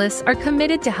specialists are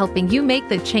committed to helping you make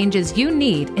the changes you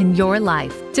need in your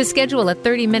life. To schedule a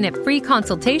 30-minute free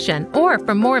consultation or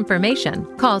for more information,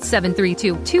 call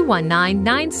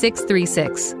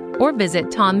 732-219-9636 or visit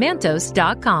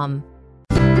tommantos.com.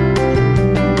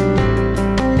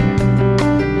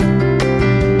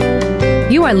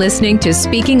 You are listening to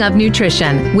Speaking of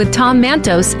Nutrition with Tom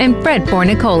Mantos and Fred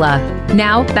Fornicola.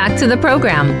 Now, back to the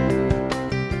program.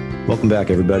 Welcome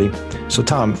back, everybody. So,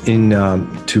 Tom,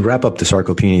 to wrap up the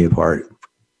sarcopenia part,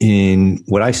 in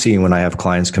what I see when I have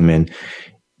clients come in,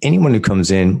 anyone who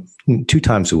comes in 2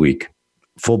 times a week,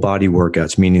 full body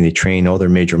workouts, meaning they train all their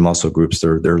major muscle groups,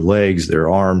 their legs,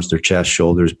 their arms, their chest,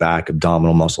 shoulders, back,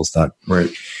 abdominal muscles. Right.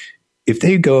 If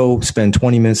they go spend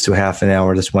 20 minutes to half an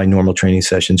hour, that's my normal training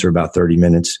sessions are about 30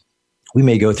 minutes. We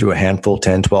may go through a handful,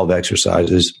 10, 12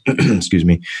 exercises, excuse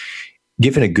me.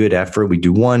 Given a good effort, we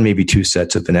do 1, maybe 2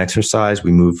 sets of an exercise.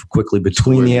 We move quickly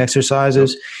between the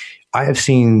exercises. I have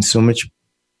seen so much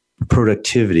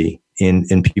productivity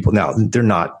in people. Now, they're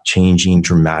not changing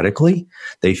dramatically.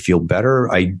 They feel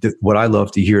better. What I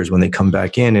love to hear is when they come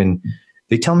back in and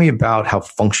they tell me about how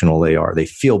functional they are. They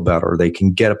feel better. They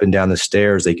can get up and down the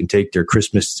stairs. They can take their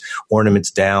Christmas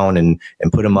ornaments down and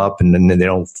put them up, and then they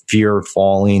don't fear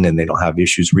falling, and they don't have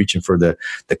issues reaching for the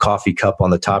coffee cup on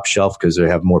the top shelf because they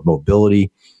have more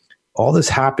mobility. All this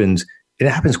happens. It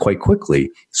happens quite quickly.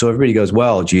 So everybody goes,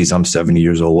 well, geez, I'm 70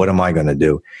 years old. What am I going to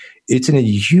do? It's a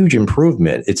huge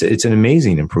improvement. It's an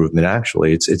amazing improvement,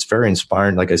 actually. It's very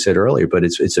inspiring, like I said earlier, but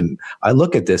I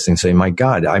look at this and say, my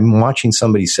God, I'm watching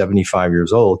somebody 75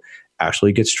 years old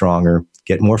actually get stronger,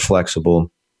 get more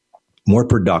flexible, more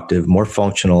productive, more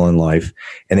functional in life,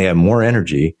 and they have more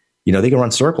energy. they can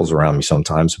run circles around me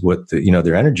sometimes with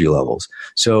their energy levels.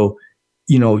 So,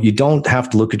 you don't have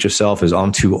to look at yourself as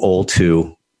I'm too old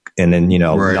to, and then,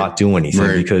 not do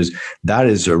anything, because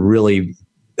that's a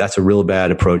real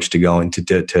bad approach to going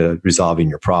to resolving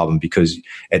your problem, because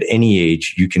at any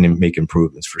age you can make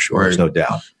improvements for sure. There's no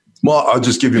doubt. Well, I'll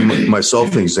just give you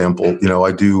myself an example.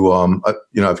 I do,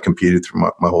 I've competed through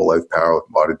my whole life, power,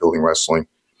 bodybuilding, wrestling.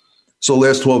 So the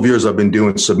last 12 years I've been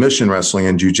doing submission wrestling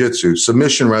and jiu-jitsu.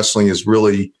 Submission wrestling is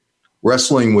really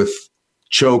wrestling with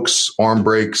chokes, arm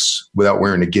breaks without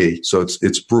wearing a gi. So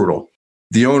it's brutal.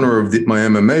 The owner of my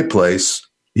MMA place,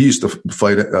 he used to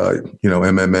fight,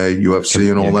 MMA, UFC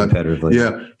and all that.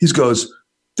 Yeah. He goes,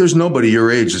 there's nobody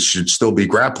your age that should still be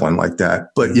grappling like that.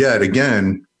 But yet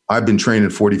again, I've been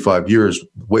training 45 years.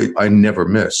 I never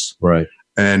miss. Right.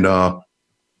 And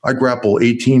I grapple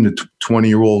 18 to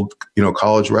 20-year-old,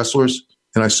 college wrestlers,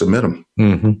 and I submit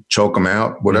them, choke them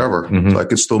out, whatever. So I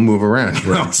can still move around.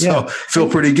 So feel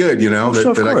pretty good,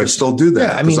 that I can still do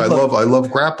that, because I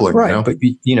love grappling. Right, but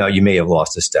you may have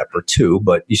lost a step or two,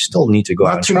 but you still need to go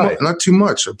out and try. Not too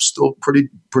much. I'm still pretty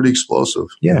explosive.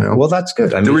 Yeah, well, that's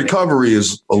good. The recovery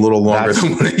is a little longer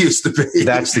than what it used to be.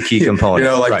 That's the key component.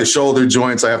 The shoulder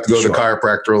joints, I have to go to the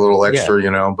chiropractor a little extra.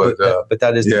 But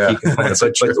that is the key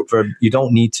component. But you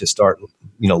don't need to start,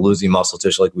 losing muscle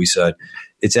tissue like we said.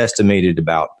 It's estimated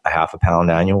about a half a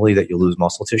pound annually that you lose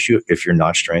muscle tissue if you're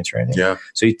not strength training. Yeah.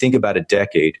 So you think about a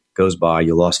decade goes by,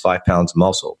 you lost 5 pounds of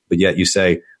muscle, but yet you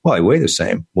say, well, I weigh the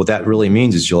same. Well, that really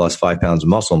means is you lost 5 pounds of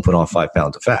muscle and put on 5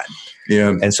 pounds of fat. Yeah.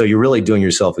 And so you're really doing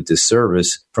yourself a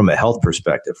disservice from a health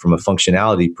perspective, from a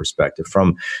functionality perspective,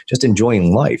 from just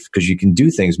enjoying life, because you can do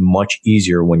things much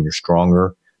easier when you're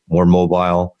stronger, more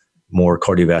mobile, more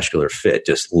cardiovascular fit.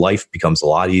 Just life becomes a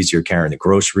lot easier, carrying the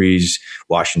groceries,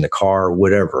 washing the car,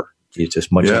 whatever. It's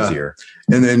just much easier.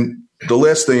 And then the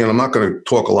last thing, and I'm not going to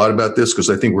talk a lot about this because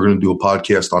I think we're going to do a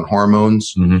podcast on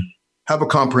hormones. Have a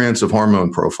comprehensive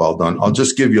hormone profile done. I'll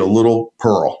just give you a little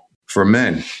pearl for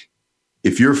men.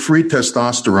 If your free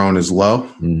testosterone is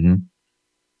low,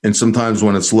 and sometimes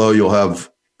when it's low, you'll have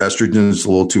estrogen is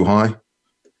a little too high,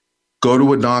 go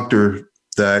to a doctor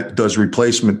that does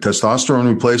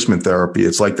testosterone replacement therapy.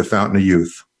 It's like the fountain of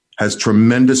youth, has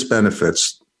tremendous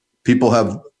benefits. People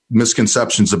have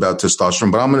misconceptions about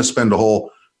testosterone, but I'm going to spend a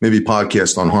whole maybe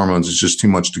podcast on hormones. It's just too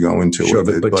much to go into. Sure,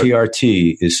 but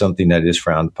TRT is something that is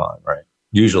frowned upon, right?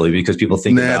 Usually because people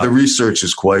think the research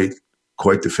is quite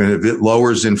definitive. It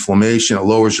lowers inflammation. It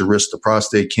lowers your risk to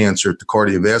prostate cancer, to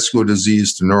cardiovascular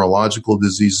disease, to neurological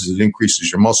diseases. It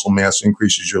increases your muscle mass,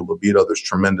 increases your libido. There's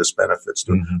tremendous benefits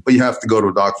to it. But you have to go to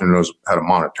a doctor who knows how to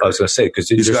monitor it. I was going to say, because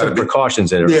there's some precautions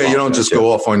that are you don't just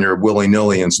go off on your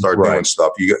willy-nilly and start doing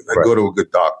stuff. You got to go to a good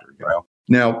doctor.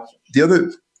 Now, the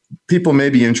other people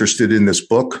may be interested in this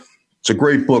book. It's a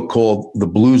great book called The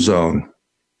Blue Zone,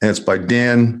 and it's by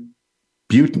Dan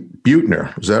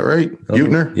Buettner. Is that right?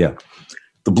 Buettner? Yeah.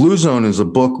 The Blue Zone is a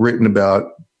book written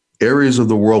about areas of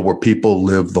the world where people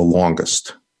live the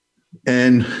longest.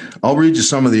 And I'll read you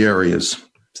some of the areas.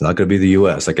 It's not going to be the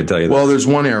U.S., I can tell you that. Well, there's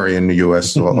one area in the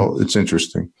U.S., so it's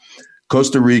interesting.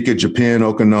 Costa Rica, Japan,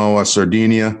 Okinawa,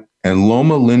 Sardinia, and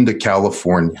Loma Linda,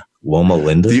 California. Loma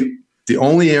Linda? The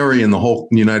only area in the whole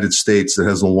United States that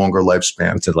has a longer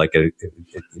lifespan. Is it like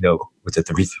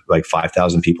like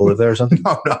 5,000 people live there or something?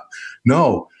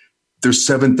 No. They're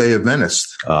Seventh-day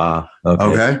Adventists.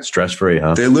 Okay. Stress-free,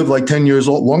 huh? They live like 10 years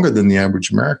longer than the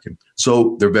average American.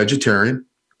 So they're vegetarian.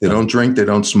 They don't drink. They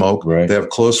don't smoke. Right. They have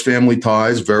close family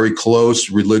ties, very close,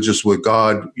 religious with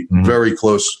God, very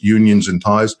close unions and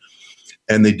ties.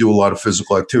 And they do a lot of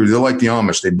physical activity. They're like the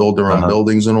Amish. They build their own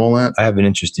buildings and all that. I have an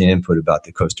interesting input about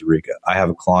the Costa Rica. I have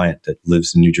a client that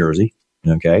lives in New Jersey.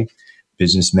 Okay.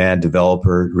 Businessman,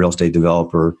 developer, real estate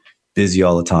developer, busy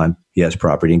all the time. He has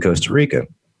property in Costa Rica.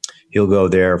 He'll go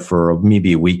there for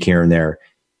maybe a week here and there.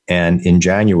 And in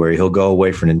January, he'll go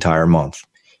away for an entire month.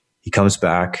 He comes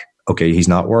back. Okay, he's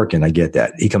not working. I get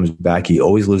that. He comes back. He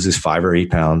always loses 5 or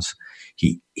 8 pounds.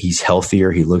 He's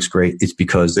healthier. He looks great. It's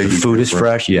because the food is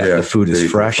fresh. Yeah, the food is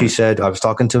fresh. He said, I was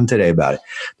talking to him today about it.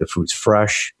 The food's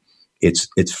fresh. It's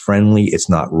friendly. It's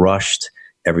not rushed.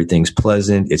 Everything's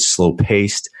pleasant. It's slow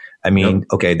paced. I mean,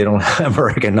 okay, they don't have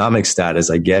our economic status,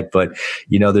 I get, but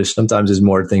there's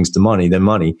more things to money than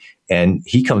money. And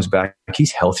he comes back,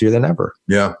 he's healthier than ever.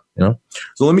 Yeah.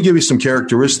 So let me give you some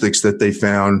characteristics that they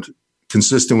found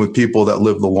consistent with people that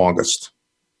live the longest.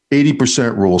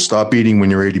 80% rule. Stop eating when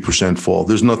you're 80% full.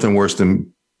 There's nothing worse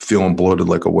than feeling bloated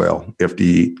like a whale after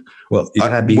you eat. Well,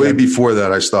 before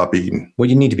that, I stopped eating. Well,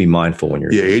 you need to be mindful when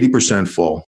you're 80%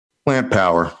 full. Plant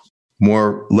power.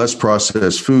 Less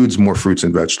processed foods, more fruits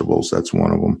and vegetables. That's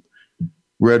one of them.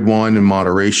 red wine in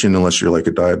moderation, unless you're like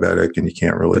a diabetic and you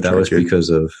can't really But that was because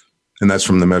of... And that's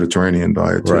from the Mediterranean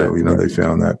diet too. Right, They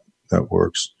found that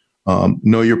works.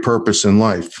 Know your purpose in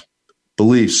life,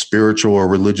 beliefs, spiritual or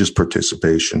religious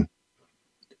participation.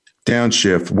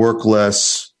 Downshift, work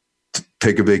less,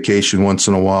 take a vacation once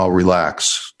in a while,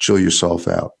 relax, chill yourself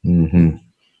out. Mm-hmm.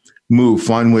 Move,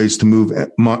 find ways to move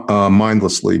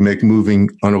mindlessly, make moving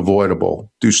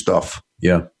unavoidable, do stuff.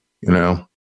 Yeah.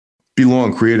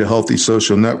 Belong, create a healthy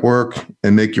social network,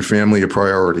 and make your family a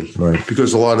priority. Right.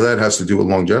 Because a lot of that has to do with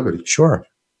longevity. Sure.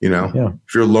 Yeah.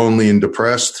 If you're lonely and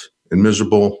depressed and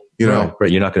miserable,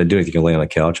 Right. You're not going to do anything. You can lay on the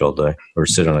couch all day or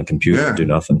sit on a computer and do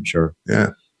nothing. Sure. Yeah.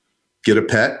 Get a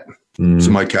pet.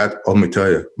 So my cat, let me tell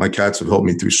you, my cats have helped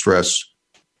me through stress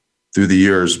through the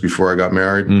years before I got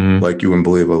married. Like you wouldn't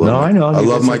believe. I know. I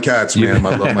love my cats, man.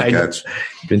 I love my cats.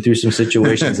 Been through some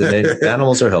situations and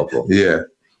animals are helpful. Yeah.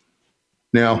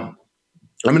 Now,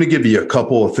 I'm going to give you a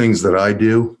couple of things that I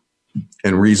do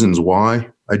and reasons why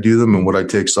I do them and what I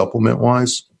take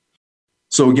supplement-wise.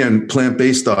 So again,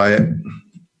 plant-based diet.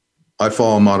 I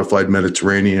follow modified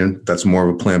Mediterranean. That's more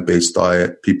of a plant-based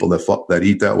diet. People that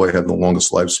eat that way have the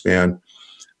longest lifespan.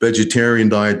 Vegetarian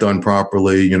diet done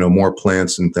properly, more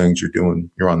plants and things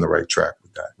you're on the right track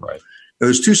with that. Right. Now,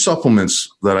 there's 2 supplements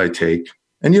that I take,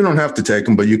 and you don't have to take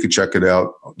them, but you can check it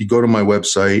out. You go to my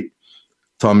website,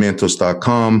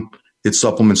 tommantos.com. Hit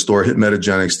supplement store, hit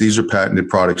Metagenics. These are patented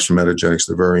products from Metagenics.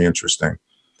 They're very interesting.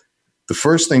 The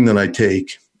first thing that I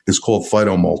take is called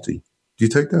Phytomulti. Do you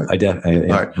take that? I do. All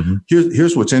right. Mm-hmm.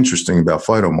 Here's what's interesting about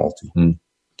Phytomulti.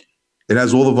 It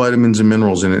has all the vitamins and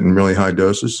minerals in it in really high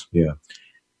doses. Yeah.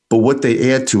 But what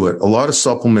they add to it, a lot of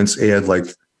supplements add like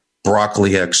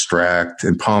broccoli extract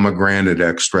and pomegranate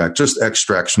extract, just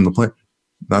extracts from the plant.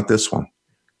 Not this one.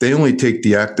 They only take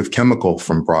the active chemical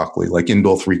from broccoli, like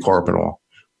indole 3-carbinol.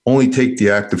 Only take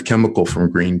the active chemical from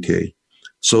green tea.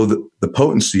 So the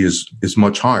potency is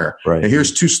much higher. Right. And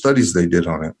here's 2 studies they did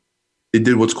on it. They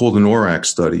did what's called an ORAC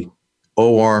study.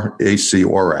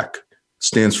 ORAC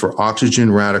stands for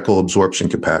oxygen radical absorption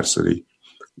capacity.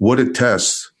 What it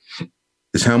tests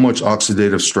is how much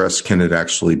oxidative stress can it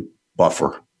actually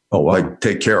buffer. Oh, wow. Like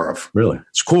take care of. Really?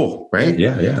 It's cool, right?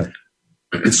 Yeah.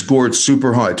 It scored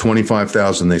super high,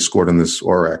 25,000 they scored on this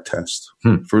ORAC test.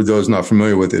 For those not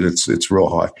familiar with it, it's real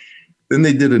high. Then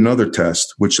they did another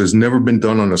test, which has never been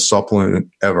done on a supplement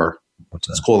ever. What's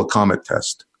that? It's called a COMET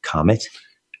test. COMET?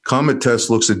 COMET test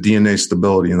looks at DNA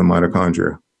stability in the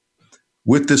mitochondria.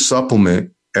 With this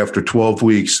supplement, after 12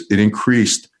 weeks, it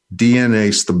increased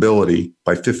DNA stability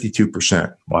by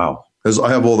 52%. Wow. Because I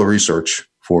have all the research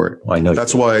for it. Well, I know.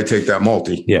 That's why I take that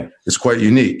multi. Yeah. It's quite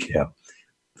unique. Yeah.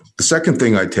 The second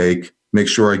thing I take, make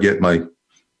sure I get my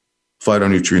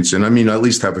phytonutrients in. I mean, I at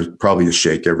least have probably a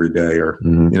shake every day or,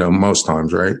 most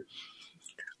times, right?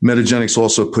 Metagenics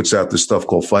also puts out this stuff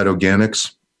called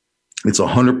Phytoganics. It's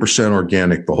 100%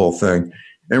 organic, the whole thing.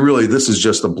 And really, this is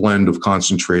just a blend of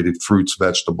concentrated fruits,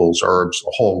 vegetables, herbs,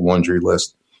 a whole laundry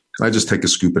list. I just take a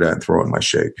scoop of that and throw it in my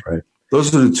shake. Right.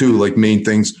 Those are the 2 main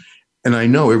things. And I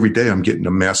know every day I'm getting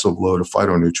a massive load of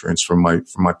phytonutrients from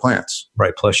my plants.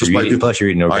 Right. Plus you're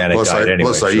eating organic diet anyway.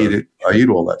 Plus I eat it. I eat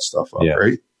all that stuff up,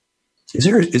 right?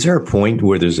 Is there a point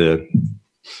where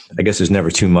I guess there's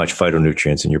never too much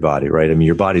phytonutrients in your body, right? I mean,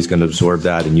 your body's going to absorb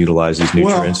that and utilize these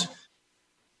nutrients.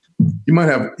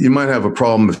 Well, you might have a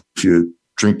problem if you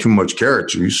drink too much carrot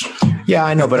juice. Yeah,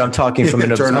 I know, but I'm talking from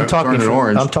I'm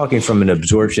talking from an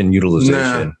absorption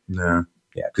utilization. Nah.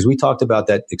 Yeah, because we talked about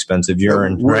that expensive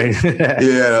urine, right?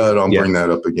 Don't bring that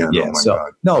up again. Yeah, oh my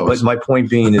God. No, but my point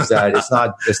being is that it's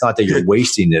not that you're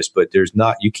wasting this, but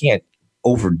you can't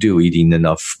overdo eating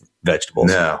enough vegetables.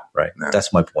 No. Right. No.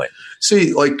 That's my point.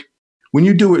 See, when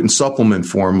you do it in supplement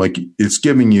form, it's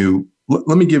giving you,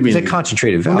 let me give you a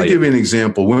concentrated value. Let me give you an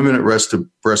example. Women at risk of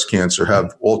breast cancer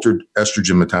have altered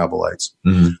estrogen metabolites.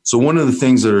 Mm-hmm. So one of the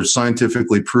things that are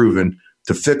scientifically proven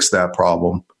to fix that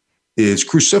problem is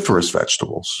cruciferous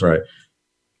vegetables. Right.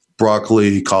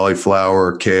 Broccoli,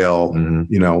 cauliflower, kale,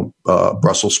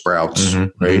 Brussels sprouts,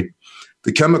 right?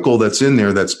 The chemical that's in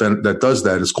there that does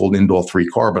that is called indole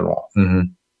 3-carbinol,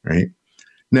 right?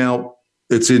 Now,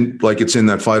 it's in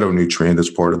that phytonutrient as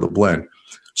part of the blend.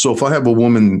 So if I have a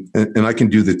woman and I can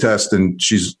do the test and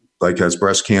she's has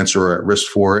breast cancer or at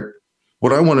risk for it,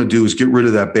 what I want to do is get rid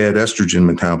of that bad estrogen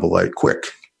metabolite quick.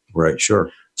 Right, sure.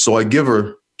 So I give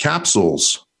her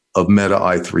capsules of Meta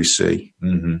I3C.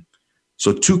 Mm-hmm.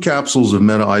 So 2 capsules of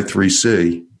Meta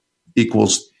I3C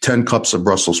equals 10 cups of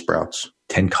Brussels sprouts.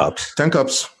 10 cups? 10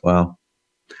 cups. Wow.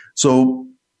 So,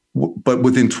 but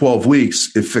within 12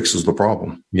 weeks, it fixes the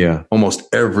problem. Yeah. Almost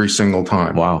every single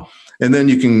time. Wow. And then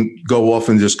you can go off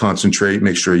and just concentrate,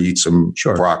 make sure you eat some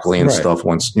broccoli and stuff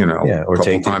once, or a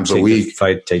couple times a week.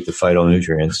 Take the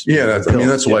phytonutrients. Yeah,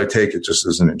 that's why I take it just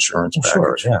as an insurance package.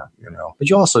 Sure, yeah. But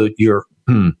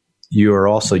you're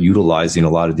also utilizing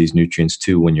a lot of these nutrients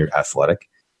too when you're athletic,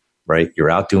 right? You're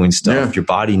out doing stuff. Yeah. Your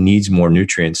body needs more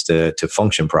nutrients to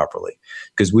function properly,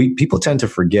 because people tend to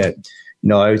forget.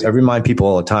 I remind people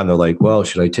all the time. They're like, "Well,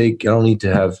 should I take? I don't need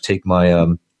to take my. I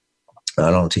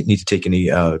don't need to take any."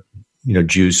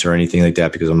 Juice or anything like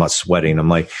that because I'm not sweating. I'm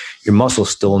like, your muscles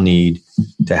still need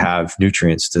to have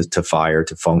nutrients to fire,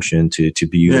 to function, to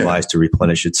be utilized, to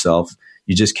replenish itself.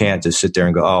 You just can't just sit there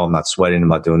and go, oh, I'm not sweating. I'm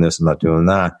not doing this. I'm not doing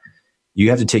that. You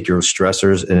have to take your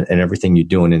stressors and everything you're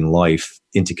doing in life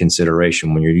into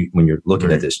consideration when you're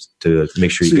looking at this to make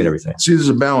sure you get everything. See, there's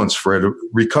a balance, Fred.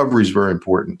 Recovery is very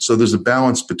important. So there's a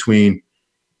balance between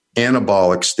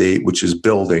anabolic state, which is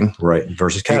building, right,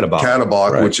 versus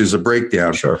catabolic, right, which is a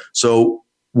breakdown. Sure. So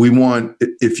we want,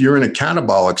 if you're in a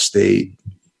catabolic state,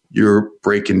 you're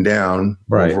breaking down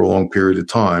over a long period of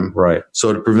time. Right.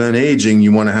 So to prevent aging,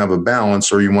 you want to have a balance,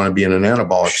 or you want to be in an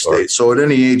anabolic state. So at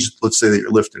any age, let's say that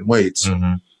you're lifting weights,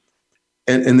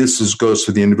 and this goes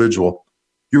to the individual.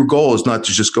 Your goal is not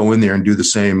to just go in there and do the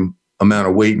same amount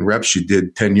of weight and reps you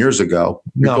did 10 years ago.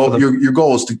 Your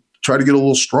goal is to try to get a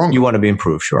little stronger. You want to be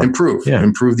improved, sure. Improve the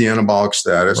anabolic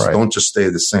status. Right. Don't just stay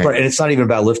the same. Right, and it's not even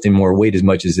about lifting more weight as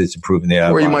much as it's improving the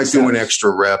anabolic. Or you might do an extra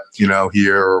rep,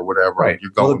 here or whatever. Right.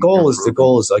 The goal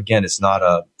is again, it's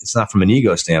not from an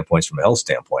ego standpoint, it's from a health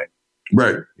standpoint.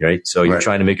 Right. Right. So you're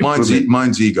trying to make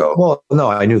mine's ego. Well, no,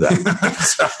 I knew that.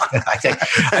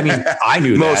 I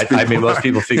knew that. Most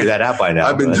people figure that out by now.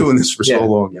 I've been doing this for so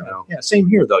long. Yeah. Same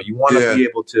here, though. You want to be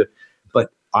able to,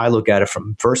 but I look at it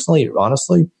from personally,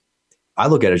 honestly. I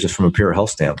look at it just from a pure health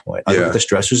standpoint. I look at the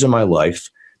stressors in my life,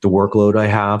 the workload I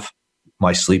have,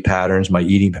 my sleep patterns, my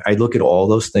eating. I look at all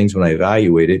those things when I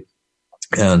evaluate it,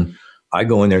 and I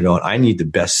go in there going, I need the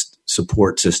best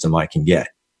support system I can get,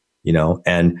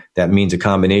 and that means a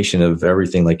combination of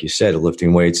everything, like you said,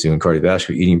 lifting weights, doing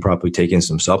cardiovascular, eating properly, taking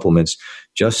some supplements,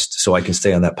 just so I can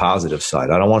stay on that positive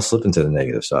side. I don't want to slip into the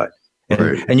negative side.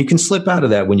 And you can slip out of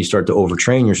that when you start to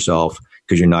overtrain yourself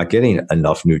because you're not getting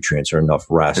enough nutrients or enough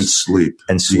rest. And sleep.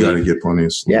 You got to get plenty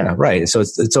of sleep. Yeah, right. So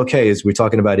it's okay. As we're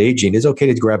talking about aging, it's okay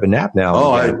to grab a nap now.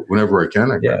 Whenever I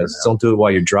can. Don't do it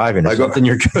while you're driving or something.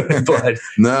 You're good.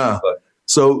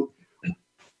 So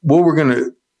what we're going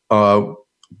to,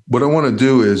 what I want to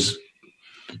do is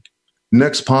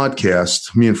next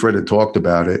podcast, me and Fred had talked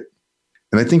about it.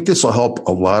 And I think this will help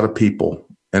a lot of people.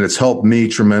 And it's helped me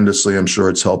tremendously. I'm sure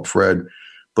it's helped Fred.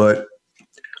 But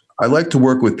I like to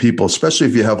work with people, especially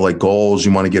if you have like goals,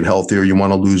 you want to get healthier, you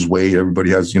want to lose weight. Everybody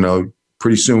has,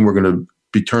 pretty soon we're going to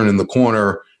be turning the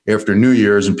corner after New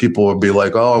Year's and people will be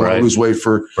like, oh, I want to lose weight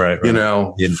for,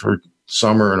 for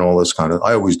summer and all this kind of,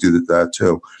 I always do that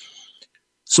too.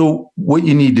 So what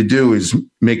you need to do is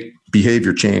make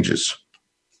behavior changes.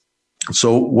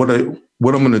 So what I'm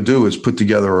going to do is put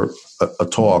together a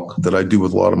talk that I do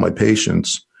with a lot of my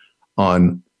patients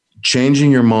on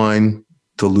changing your mind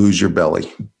to lose your belly.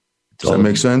 Does that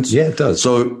make sense? Yeah, it does.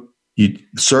 So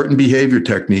certain behavior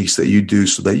techniques that you do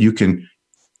so that you can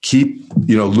keep,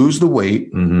 lose the weight,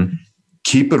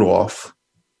 keep it off,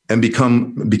 and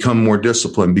become more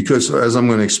disciplined. Because as I'm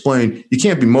going to explain, you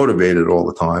can't be motivated all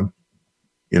the time,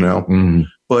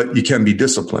 but you can be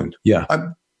disciplined. Yeah.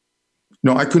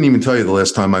 I couldn't even tell you the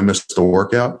last time I missed a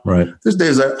workout. Right. There's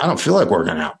days I don't feel like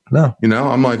working out. No.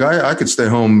 I'm like, I could stay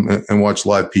home and watch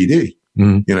live PD,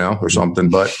 or something.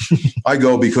 But I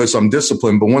go because I'm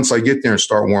disciplined. But once I get there and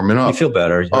start warming up. You feel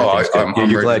better.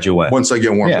 You're glad you went. Once I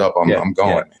get warmed up, I'm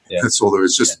going. Yeah. So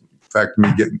there's just the fact of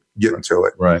me getting to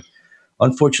it. Right.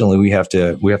 Unfortunately, we have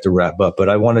to wrap up. But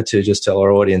I wanted to just tell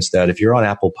our audience that if you're on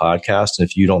Apple Podcasts, and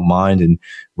if you don't mind and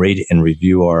rate and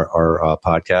review our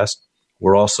podcast,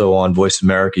 we're also on Voice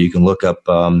America. You can look up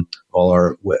all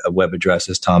our web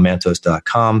addresses,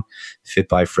 tommantos.com,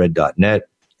 fitbyfred.net.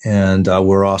 And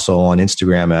we're also on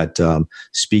Instagram at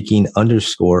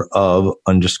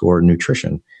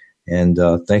speaking_of_nutrition. And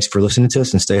thanks for listening to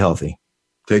us and stay healthy.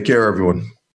 Take care,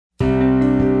 everyone.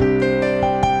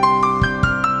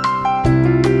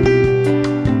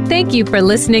 Thank you for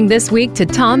listening this week to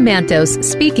Tom Mantos,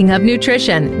 Speaking of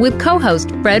Nutrition, with co-host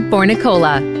Fred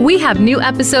Fornicola. We have new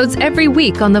episodes every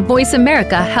week on the Voice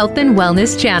America Health and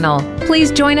Wellness channel.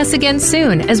 Please join us again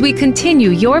soon as we continue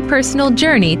your personal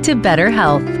journey to better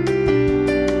health.